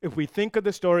 If we think of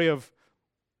the story of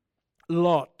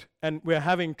Lot, and we're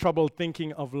having trouble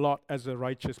thinking of Lot as a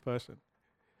righteous person.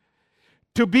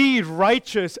 To be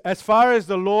righteous, as far as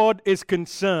the Lord is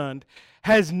concerned,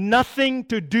 has nothing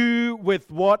to do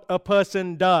with what a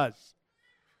person does.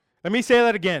 Let me say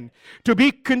that again. To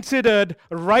be considered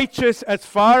righteous as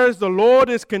far as the Lord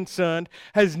is concerned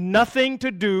has nothing to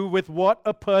do with what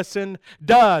a person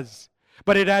does.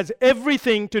 But it has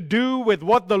everything to do with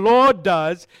what the Lord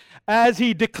does as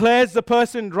He declares the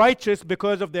person righteous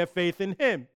because of their faith in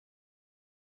Him.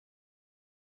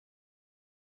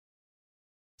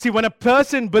 See, when a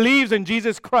person believes in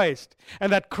Jesus Christ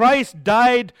and that Christ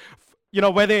died,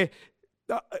 where they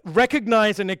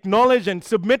recognize and acknowledge and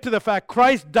submit to the fact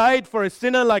Christ died for a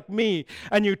sinner like me,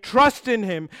 and you trust in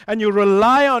Him and you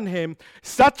rely on Him,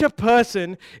 such a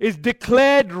person is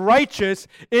declared righteous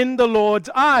in the Lord's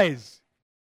eyes.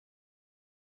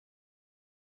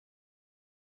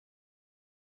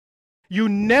 You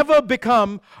never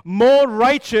become more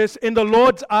righteous in the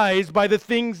Lord's eyes by the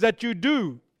things that you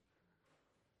do.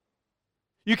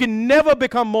 You can never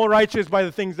become more righteous by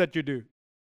the things that you do.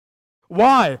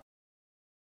 Why?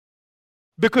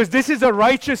 Because this is a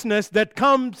righteousness that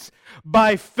comes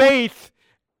by faith,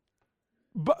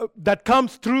 that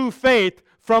comes through faith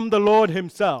from the Lord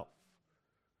Himself.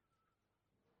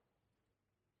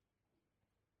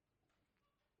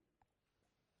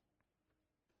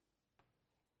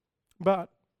 But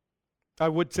I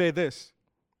would say this.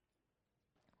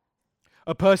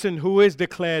 A person who is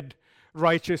declared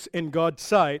righteous in God's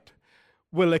sight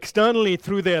will externally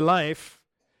through their life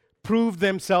prove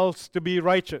themselves to be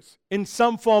righteous in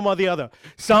some form or the other.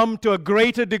 Some to a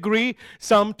greater degree,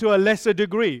 some to a lesser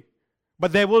degree.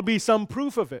 But there will be some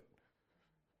proof of it.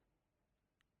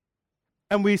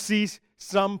 And we see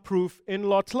some proof in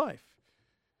Lot's life.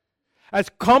 As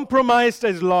compromised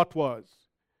as Lot was,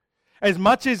 as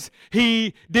much as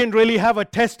he didn't really have a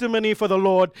testimony for the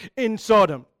Lord in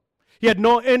Sodom, he had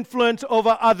no influence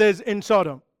over others in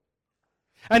Sodom.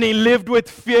 And he lived with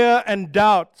fear and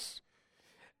doubts.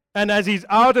 And as he's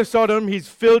out of Sodom, he's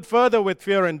filled further with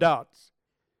fear and doubts.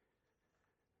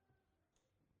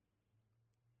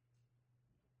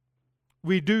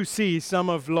 We do see some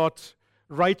of Lot's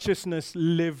righteousness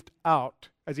lived out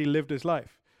as he lived his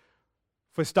life.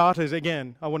 For starters,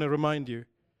 again, I want to remind you,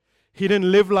 he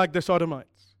didn't live like the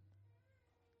Sodomites.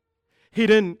 He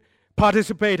didn't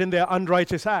participate in their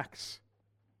unrighteous acts.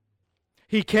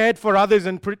 He cared for others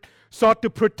and sought to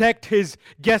protect his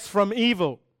guests from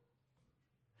evil.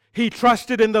 He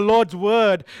trusted in the Lord's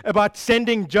word about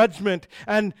sending judgment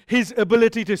and His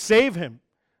ability to save him.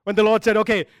 When the Lord said,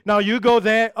 okay, now you go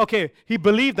there. Okay, he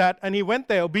believed that and he went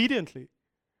there obediently.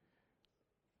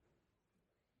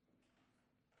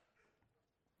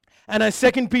 And as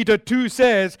 2 Peter 2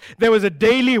 says, there was a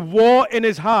daily war in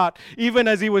his heart, even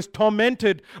as he was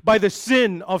tormented by the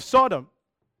sin of Sodom.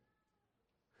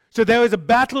 So there was a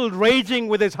battle raging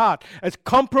with his heart, as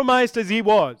compromised as he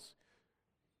was.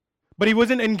 But he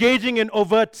wasn't engaging in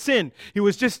overt sin. He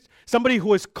was just somebody who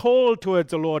was cold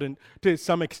towards the Lord and to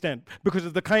some extent because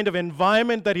of the kind of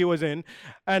environment that he was in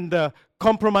and the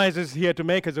compromises he had to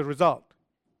make as a result.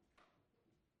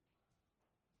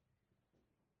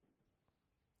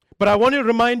 But I want to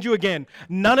remind you again,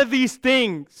 none of these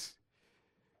things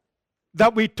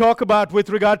that we talk about with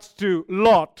regards to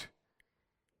Lot,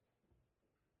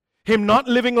 him not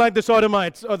living like the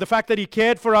Sodomites, or the fact that he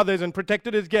cared for others and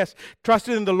protected his guests,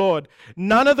 trusted in the Lord,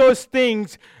 none of those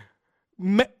things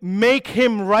make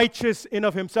him righteous in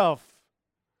of himself.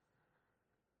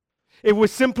 It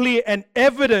was simply an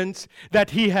evidence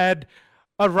that he had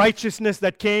a righteousness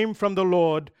that came from the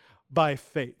Lord by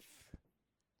faith.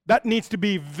 That needs to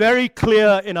be very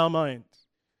clear in our minds.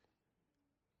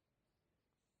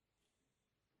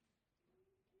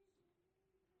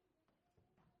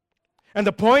 And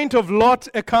the point of Lot's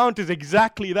account is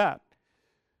exactly that.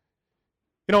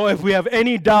 You know, if we have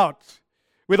any doubts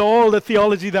with all the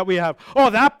theology that we have, oh,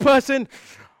 that person,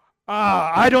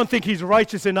 I don't think he's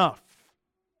righteous enough.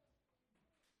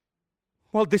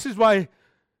 Well, this is why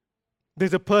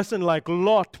there's a person like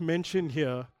Lot mentioned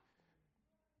here.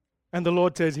 And the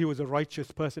Lord says he was a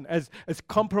righteous person. As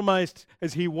compromised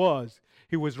as he was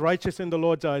righteous in the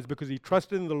Lord's eyes because he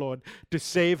trusted in the Lord to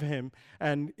save him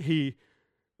and he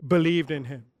believed in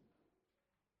him.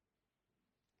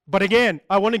 But again,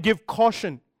 I want to give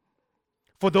caution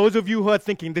for those of you who are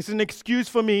thinking, this is an excuse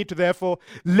for me to therefore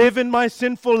live in my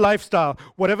sinful lifestyle,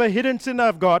 whatever hidden sin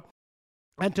I've got,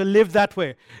 and to live that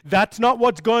way. That's not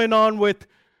what's going on with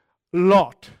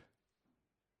Lot.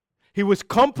 He was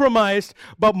compromised,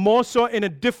 but more so in a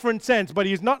different sense. But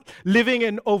he's not living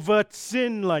in overt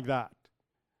sin like that.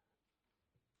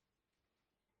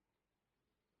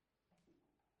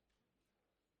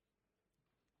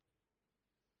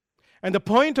 And the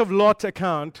point of Lot's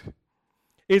account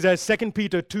is, as 2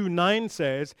 Peter 2:9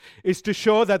 says, is to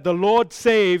show that the Lord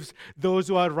saves those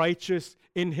who are righteous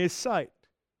in his sight.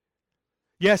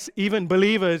 Yes, even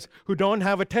believers who don't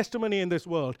have a testimony in this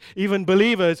world, even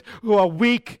believers who are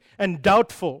weak and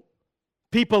doubtful,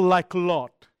 people like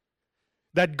Lot,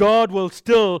 that God will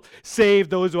still save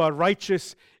those who are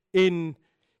righteous in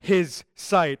his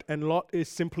sight. And Lot is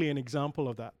simply an example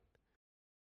of that.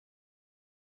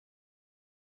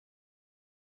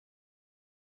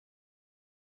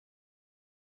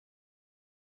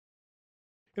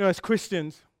 You know, as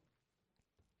Christians,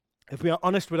 if we are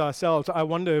honest with ourselves, I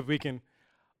wonder if we can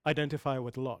identify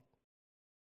with Lot.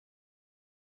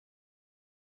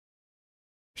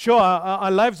 Sure,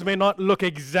 our lives may not look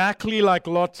exactly like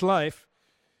Lot's life,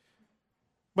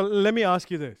 but let me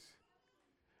ask you this.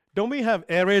 Don't we have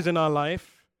areas in our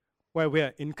life where we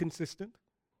are inconsistent?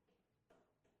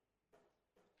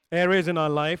 Areas in our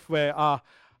life where our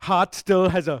heart still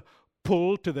has a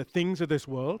pull to the things of this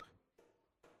world?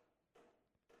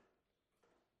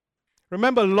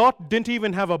 Remember, Lot didn't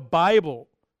even have a Bible.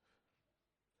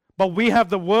 But we have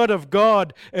the Word of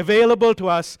God available to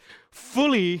us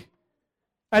fully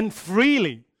and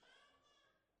freely.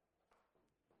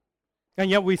 And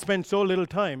yet we spend so little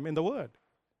time in the Word.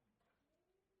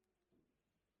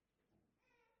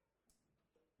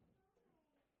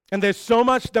 And there's so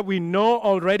much that we know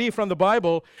already from the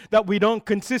Bible that we don't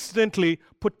consistently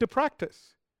put to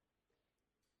practice.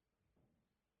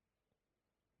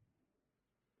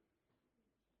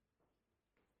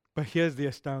 But here's the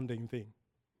astounding thing.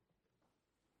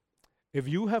 If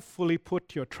you have fully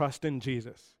put your trust in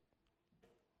Jesus,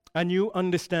 and you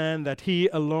understand that he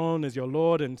alone is your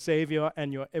Lord and Savior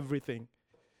and your everything,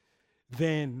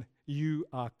 then you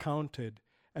are counted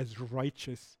as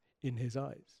righteous in his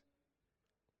eyes.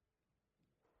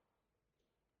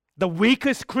 The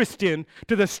weakest Christian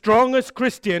to the strongest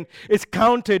Christian is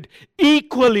counted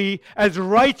equally as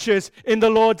righteous in the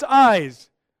Lord's eyes.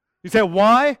 You say,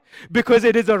 why? Because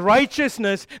it is a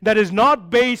righteousness that is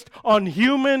not based on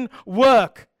human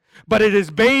work, but it is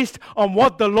based on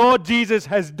what the Lord Jesus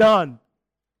has done.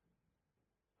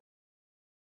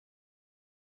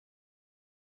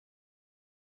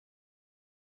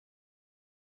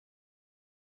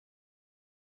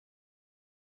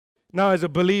 Now, as a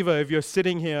believer, if you're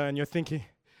sitting here and you're thinking,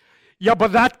 yeah,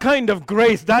 but that kind of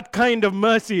grace, that kind of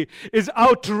mercy is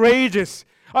outrageous.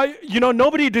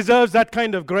 Nobody deserves that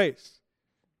kind of grace.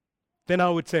 Then I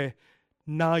would say,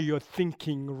 now you're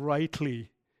thinking rightly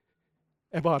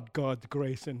about God's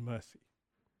grace and mercy.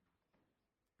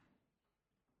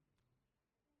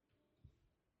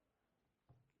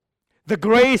 The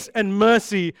grace and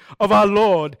mercy of our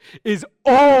Lord is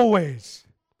always,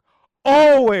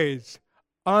 always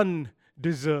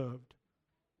undeserved.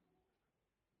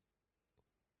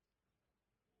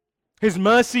 His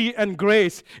mercy and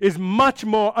grace is much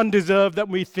more undeserved than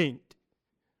we think,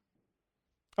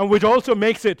 and which also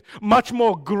makes it much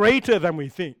more greater than we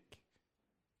think.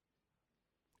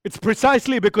 It's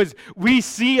precisely because we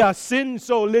see our sin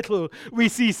so little, we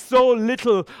see so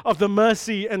little of the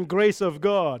mercy and grace of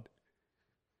God.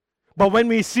 But when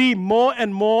we see more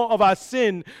and more of our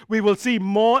sin, we will see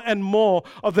more and more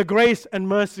of the grace and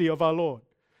mercy of our Lord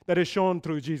that is shown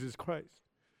through Jesus Christ.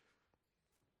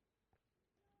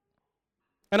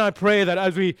 And I pray that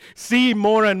as we see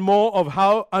more and more of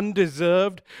how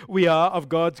undeserved we are of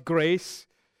God's grace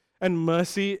and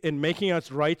mercy in making us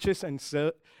righteous and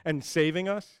saving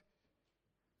us,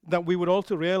 that we would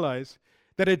also realize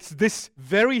that it's this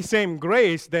very same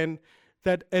grace then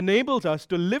that enables us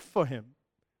to live for Him.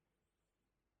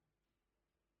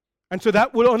 And so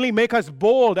that will only make us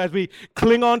bold as we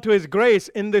cling on to His grace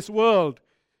in this world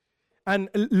and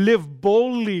live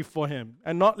boldly for Him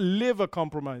and not live a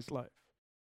compromised life.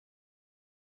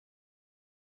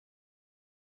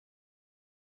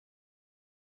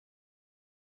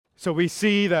 So we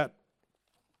see that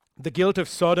the guilt of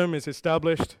Sodom is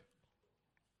established,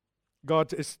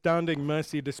 God's astounding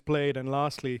mercy displayed, and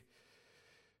lastly,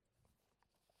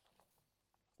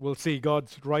 we'll see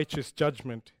God's righteous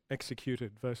judgment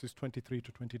executed, verses 23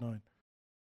 to 29.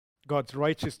 God's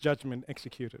righteous judgment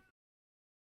executed.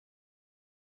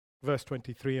 Verse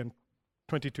 23 and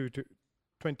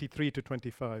 23 to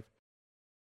 25.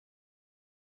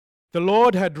 The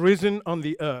Lord had risen on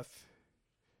the earth.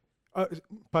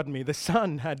 The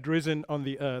sun had risen on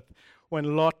the earth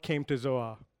when Lot came to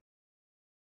Zoar.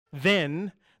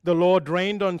 Then the Lord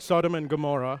rained on Sodom and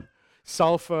Gomorrah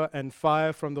sulfur and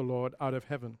fire from the Lord out of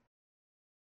heaven.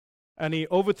 And He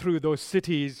overthrew those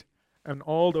cities and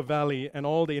all the valley and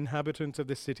all the inhabitants of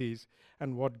the cities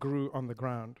and what grew on the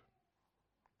ground.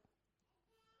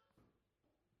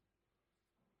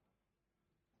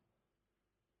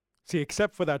 See,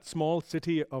 except for that small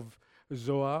city of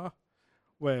Zoar,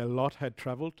 where Lot had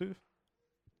traveled to,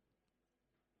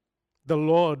 the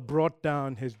Lord brought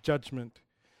down His judgment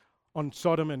on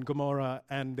Sodom and Gomorrah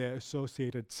and their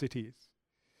associated cities.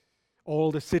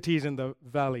 All the cities in the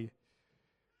valley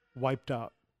wiped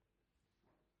out.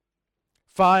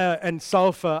 Fire and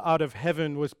sulfur out of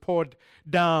heaven was poured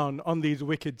down on these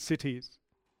wicked cities.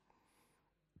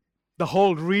 The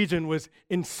whole region was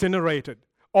incinerated.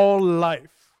 All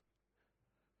life,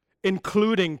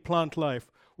 including plant life,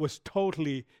 was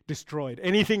totally destroyed.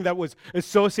 Anything that was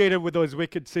associated with those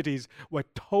wicked cities were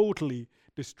totally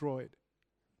destroyed.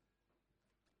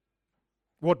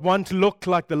 What once looked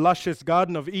like the luscious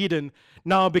Garden of Eden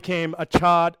now became a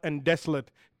charred and desolate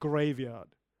graveyard.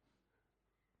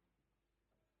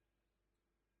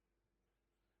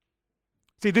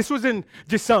 See, this wasn't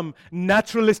just some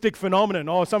naturalistic phenomenon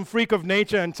or some freak of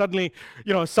nature and suddenly,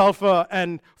 sulfur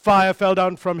and fire fell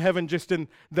down from heaven just in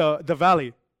the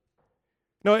valley.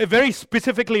 No, it very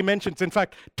specifically mentions, in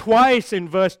fact, twice in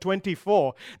verse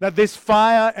 24, that this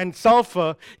fire and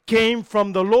sulfur came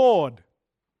from the Lord.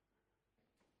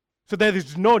 So there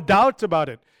is no doubt about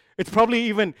it. It's probably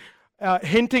even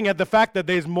hinting at the fact that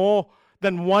there's more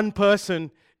than one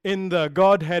person in the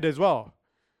Godhead as well.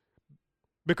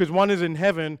 Because one is in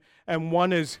heaven and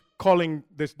one is calling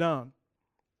this down.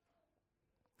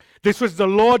 This was the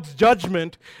Lord's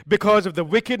judgment because of the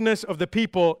wickedness of the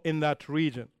people in that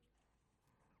region.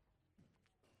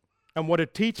 And what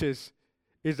it teaches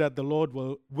is that the Lord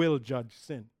will judge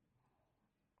sin.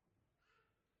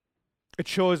 It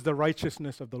shows the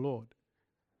righteousness of the Lord.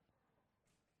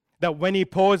 That when He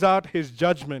pours out His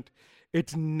judgment,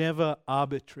 it's never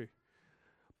arbitrary,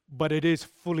 but it is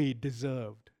fully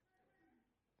deserved.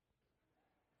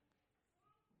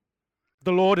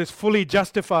 The Lord is fully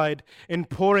justified in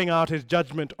pouring out His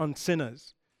judgment on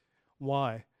sinners.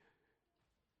 Why?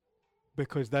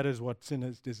 Because that is what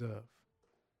sinners deserve.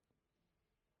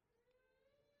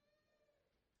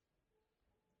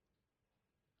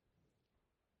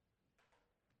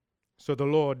 So the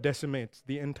Lord decimates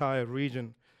the entire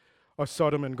region of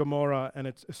Sodom and Gomorrah and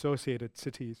its associated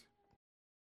cities.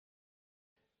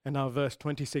 And now verse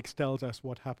 26 tells us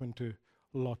what happened to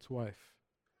Lot's wife.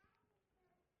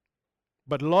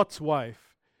 But Lot's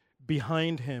wife,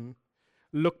 behind him,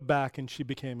 looked back and she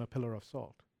became a pillar of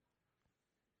salt.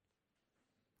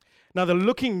 Now the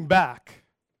looking back,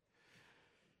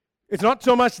 it's not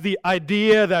so much the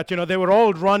idea that, they were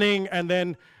all running and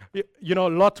then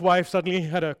Lot's wife suddenly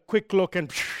had a quick look and,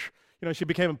 she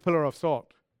became a pillar of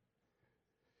salt.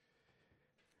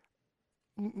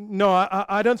 No,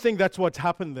 I don't think that's what's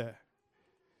happened there.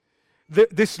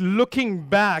 This looking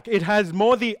back, it has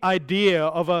more the idea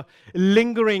of a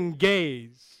lingering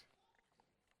gaze.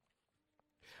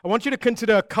 I want you to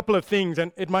consider a couple of things,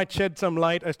 and it might shed some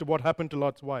light as to what happened to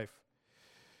Lot's wife.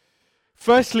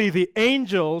 Firstly, the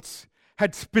angels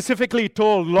had specifically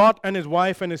told Lot and his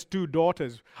wife and his 2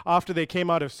 daughters after they came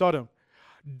out of Sodom,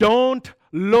 don't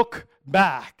look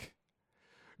back.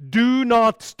 Do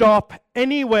not stop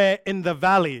anywhere in the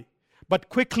valley, but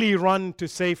quickly run to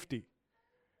safety.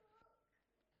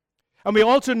 And we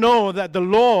also know that the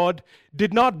Lord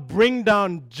did not bring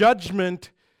down judgment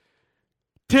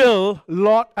till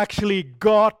Lot actually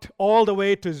got all the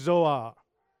way to Zoar.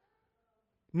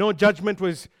 No judgment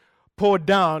was poured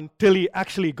down till he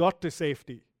actually got to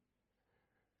safety.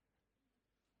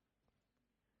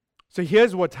 So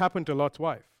here's what's happened to Lot's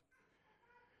wife.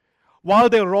 While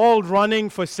they were all running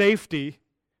for safety,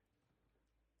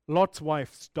 Lot's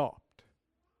wife stopped.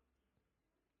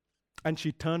 And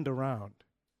she turned around.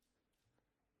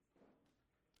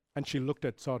 And she looked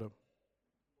at Sodom.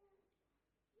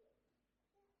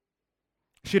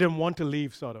 She didn't want to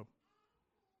leave Sodom.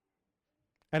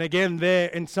 And again, there,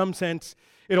 in some sense,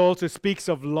 it also speaks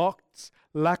of Lot's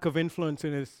lack of influence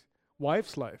in his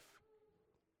wife's life.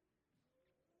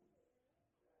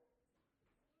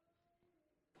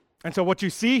 And so what you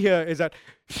see here is that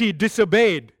she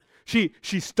disobeyed.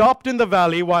 She stopped in the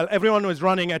valley while everyone was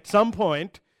running at some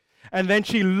point, and then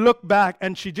she looked back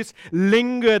and she just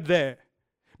lingered there.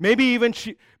 Maybe even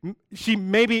she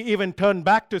maybe even turned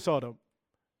back to Sodom.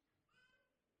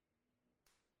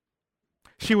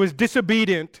 She was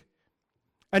disobedient,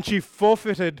 and she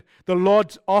forfeited the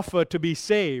Lord's offer to be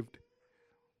saved.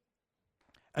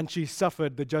 And she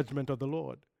suffered the judgment of the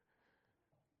Lord.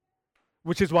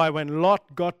 Which is why when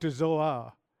Lot got to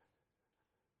Zoar,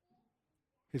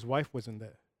 his wife wasn't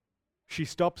there. She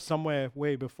stopped somewhere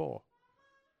way before.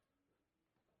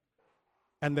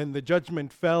 And then the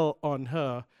judgment fell on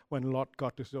her when Lot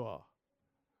got to Zoar.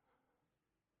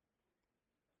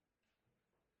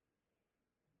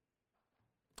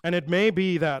 And it may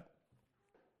be that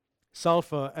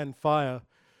sulfur and fire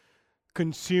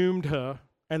consumed her,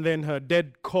 and then her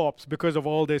dead corpse, because of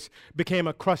all this, became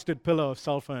a crusted pillar of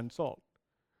sulfur and salt.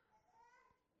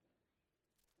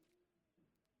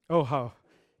 Oh, how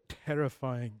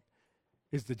terrifying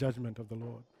is the judgment of the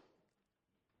Lord.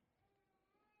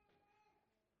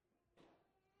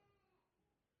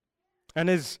 And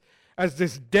as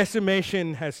this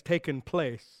decimation has taken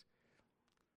place,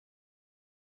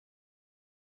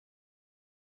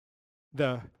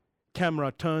 the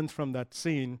camera turns from that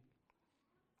scene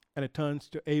and it turns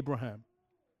to Abraham.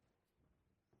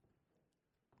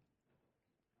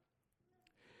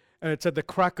 And it's at the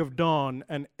crack of dawn,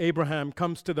 and Abraham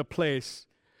comes to the place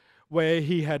where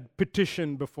he had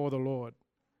petitioned before the Lord.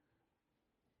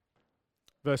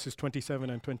 Verses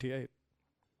 27 and 28.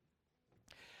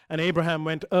 And Abraham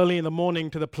went early in the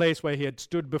morning to the place where he had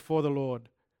stood before the Lord.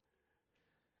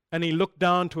 And he looked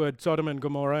down toward Sodom and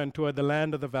Gomorrah and toward the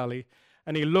land of the valley.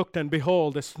 And he looked, and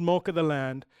behold, the smoke of the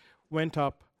land went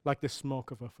up like the smoke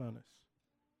of a furnace.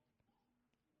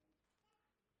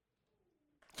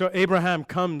 So Abraham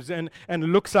comes and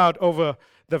looks out over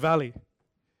the valley.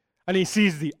 And he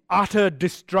sees the utter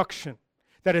destruction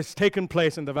that has taken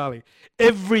place in the valley.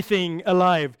 Everything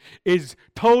alive is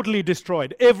totally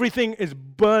destroyed. Everything is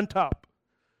burnt up.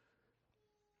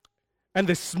 And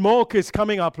the smoke is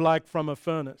coming up like from a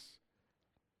furnace.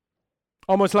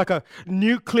 Almost like a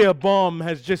nuclear bomb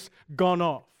has just gone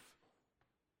off.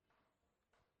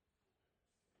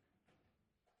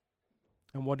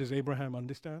 And what does Abraham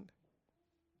understand?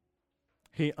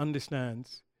 He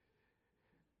understands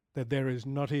that there is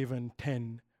not even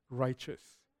 10 righteous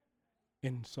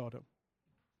in Sodom.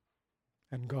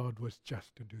 And God was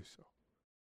just to do so.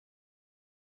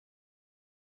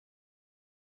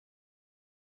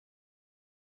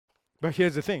 But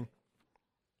here's the thing.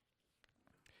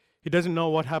 He doesn't know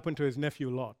what happened to his nephew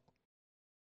Lot.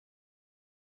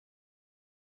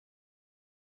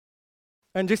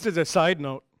 And just as a side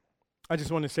note, I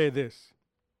just want to say this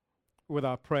with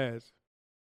our prayers.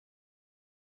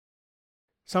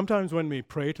 Sometimes when we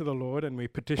pray to the Lord and we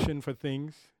petition for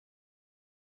things,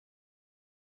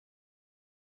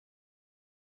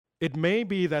 it may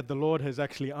be that the Lord has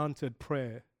actually answered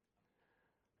prayer,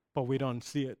 but we don't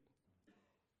see it.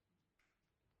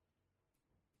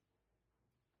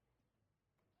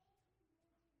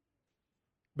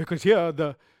 Because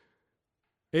here,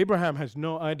 Abraham has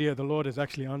no idea the Lord has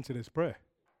actually answered his prayer.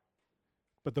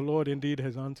 But the Lord indeed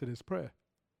has answered his prayer.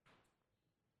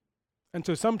 And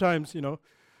so sometimes,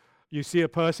 You see a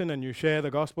person and you share the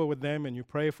gospel with them and you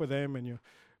pray for them and you're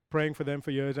praying for them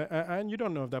for years, and you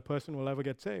don't know if that person will ever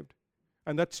get saved.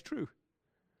 And that's true.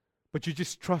 But you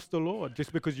just trust the Lord.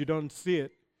 Just because you don't see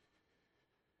it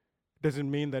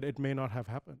doesn't mean that it may not have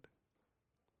happened.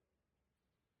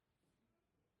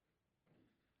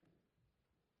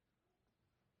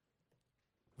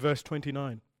 Verse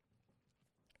 29.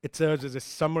 It serves as a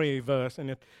summary verse, and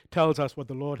it tells us what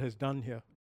the Lord has done here.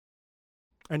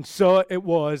 And so it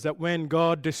was that when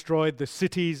God destroyed the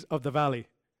cities of the valley,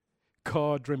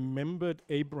 God remembered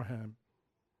Abraham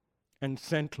and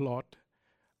sent Lot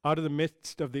out of the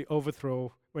midst of the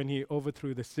overthrow when he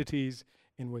overthrew the cities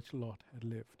in which Lot had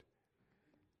lived.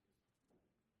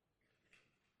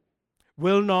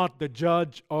 Will not the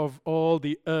judge of all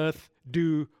the earth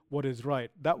do what is right?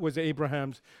 That was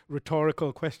Abraham's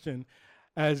rhetorical question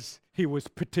as he was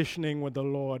petitioning with the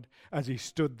Lord as he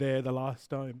stood there the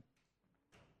last time.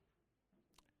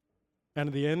 And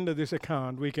at the end of this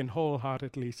account, we can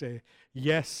wholeheartedly say,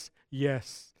 yes,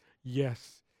 yes,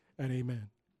 yes, and amen.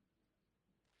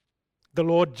 The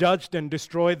Lord judged and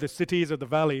destroyed the cities of the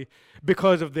valley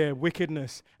because of their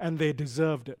wickedness, and they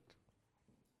deserved it.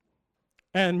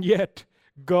 And yet,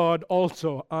 God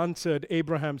also answered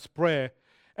Abraham's prayer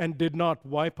and did not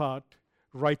wipe out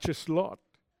righteous Lot.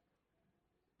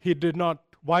 He did not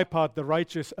wipe out the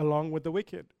righteous along with the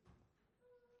wicked,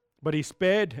 but he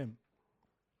spared him.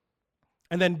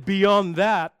 And then beyond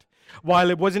that, while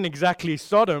it wasn't exactly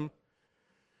Sodom,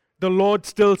 the Lord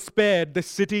still spared the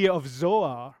city of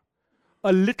Zoar,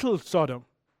 a little Sodom,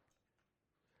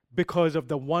 because of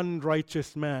the one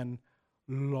righteous man,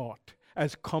 Lot,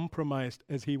 as compromised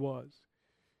as he was.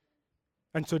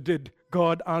 And so did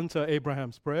God answer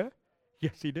Abraham's prayer?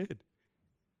 Yes, he did.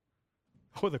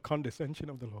 Oh, the condescension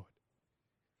of the Lord.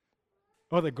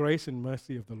 Oh, the grace and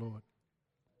mercy of the Lord.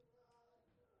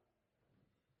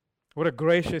 What a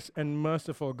gracious and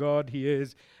merciful God he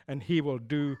is, and he will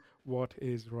do what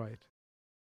is right.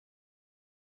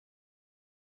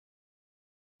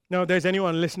 Now, if there's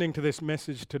anyone listening to this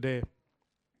message today,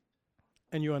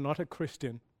 and you are not a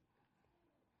Christian,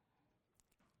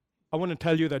 I want to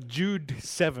tell you that Jude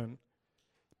 7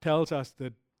 tells us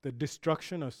that the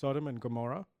destruction of Sodom and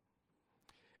Gomorrah,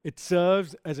 it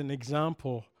serves as an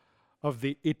example of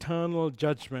the eternal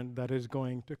judgment that is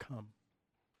going to come.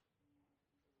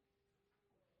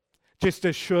 Just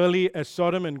as surely as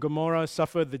Sodom and Gomorrah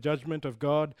suffered the judgment of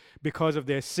God because of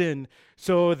their sin,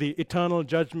 so the eternal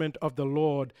judgment of the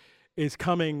Lord is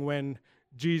coming when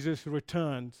Jesus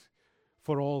returns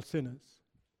for all sinners.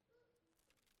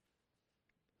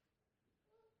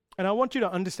 And I want you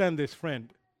to understand this,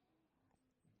 friend,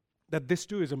 that this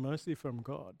too is a mercy from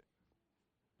God.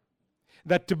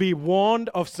 That to be warned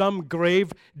of some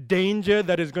grave danger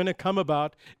that is going to come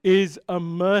about is a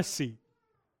mercy.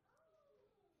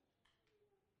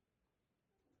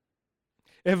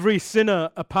 Every sinner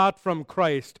apart from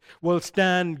Christ will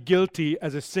stand guilty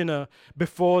as a sinner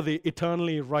before the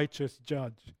eternally righteous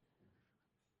judge.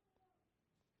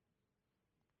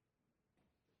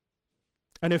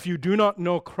 And if you do not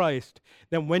know Christ,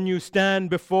 then when you stand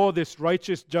before this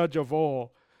righteous judge of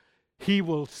all, he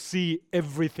will see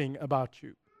everything about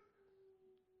you.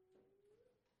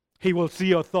 He will see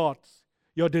your thoughts,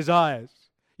 your desires,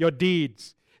 your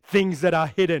deeds, things that are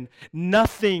hidden.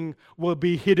 Nothing will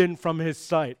be hidden from his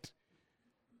sight.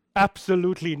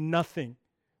 Absolutely nothing.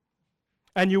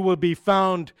 And you will be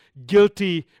found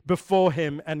guilty before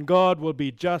him, and God will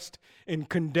be just in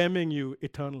condemning you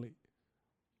eternally.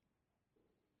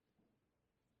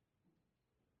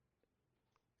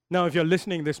 Now, if you're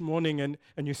listening this morning and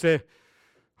you say,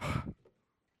 I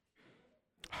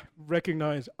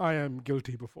recognize I am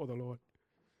guilty before the Lord.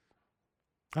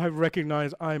 I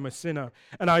recognize I am a sinner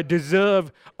and I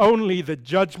deserve only the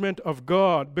judgment of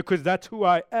God because that's who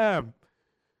I am.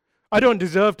 I don't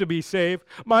deserve to be saved.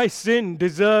 My sin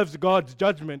deserves God's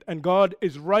judgment, and God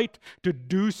is right to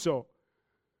do so.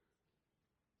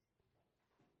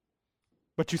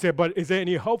 But you say, but is there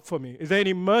any hope for me? Is there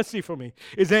any mercy for me?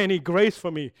 Is there any grace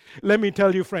for me? Let me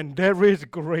tell you, friend, there is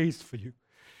grace for you.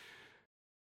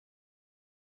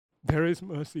 There is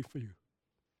mercy for you.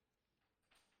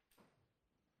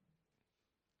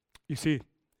 You see,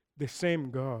 the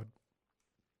same God,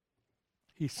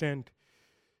 he sent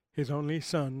his only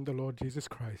Son, the Lord Jesus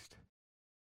Christ,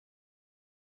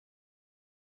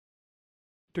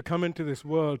 to come into this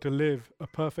world to live a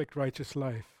perfect, righteous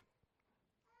life.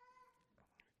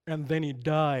 And then he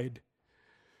died,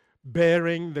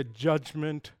 bearing the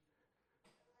judgment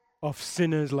of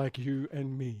sinners like you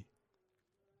and me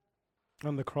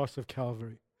on the cross of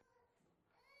Calvary.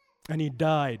 And he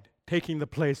died, taking the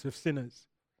place of sinners.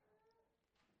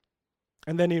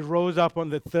 And then he rose up on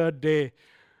the third day,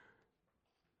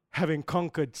 having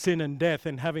conquered sin and death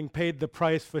and having paid the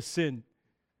price for sin,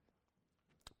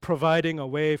 providing a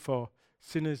way for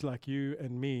sinners like you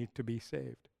and me to be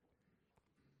saved.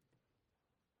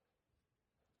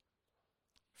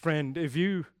 Friend, if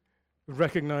you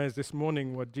recognize this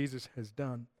morning what Jesus has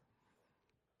done,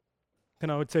 then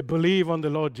I would say believe on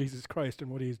the Lord Jesus Christ and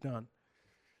what He's done.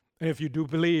 And if you do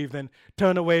believe, then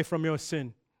turn away from your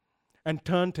sin and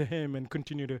turn to Him and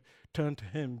continue to turn to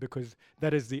Him, because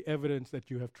that is the evidence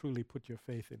that you have truly put your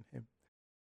faith in Him.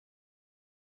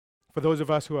 For those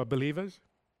of us who are believers,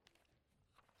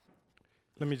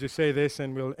 let me just say this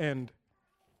and we'll end.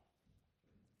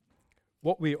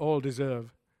 What we all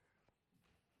deserve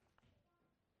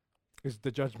is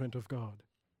the judgment of God.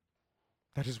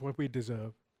 That is what we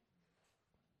deserve.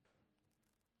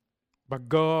 But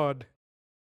God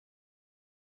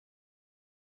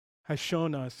has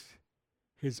shown us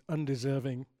His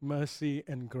undeserving mercy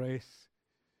and grace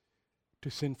to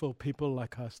sinful people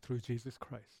like us through Jesus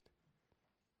Christ.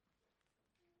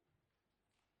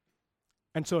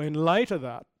 And so in light of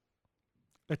that,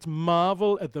 let's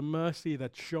marvel at the mercy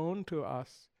that's shown to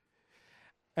us,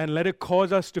 and let it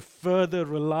cause us to further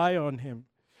rely on Him,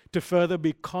 to further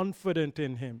be confident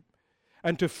in Him,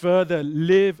 and to further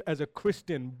live as a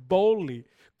Christian boldly,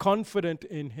 confident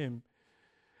in Him,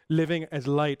 living as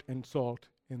light and salt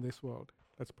in this world.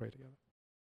 Let's pray together.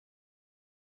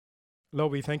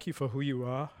 Lord, we thank You for who You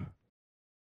are.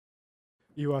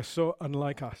 You are so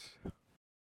unlike us.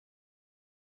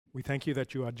 We thank You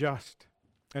that You are just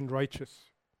and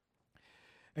righteous.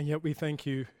 And yet we thank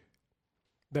You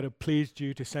that it pleased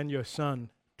You to send Your Son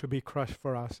to be crushed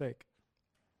for our sake.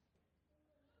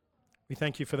 We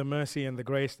thank You for the mercy and the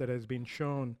grace that has been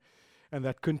shown and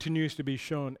that continues to be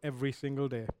shown every single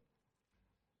day.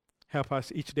 Help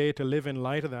us each day to live in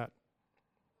light of that,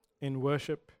 in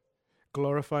worship,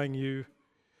 glorifying You,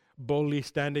 boldly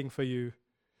standing for You,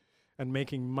 and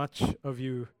making much of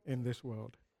You in this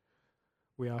world.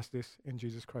 We ask this in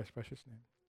Jesus Christ's precious name.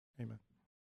 Amen.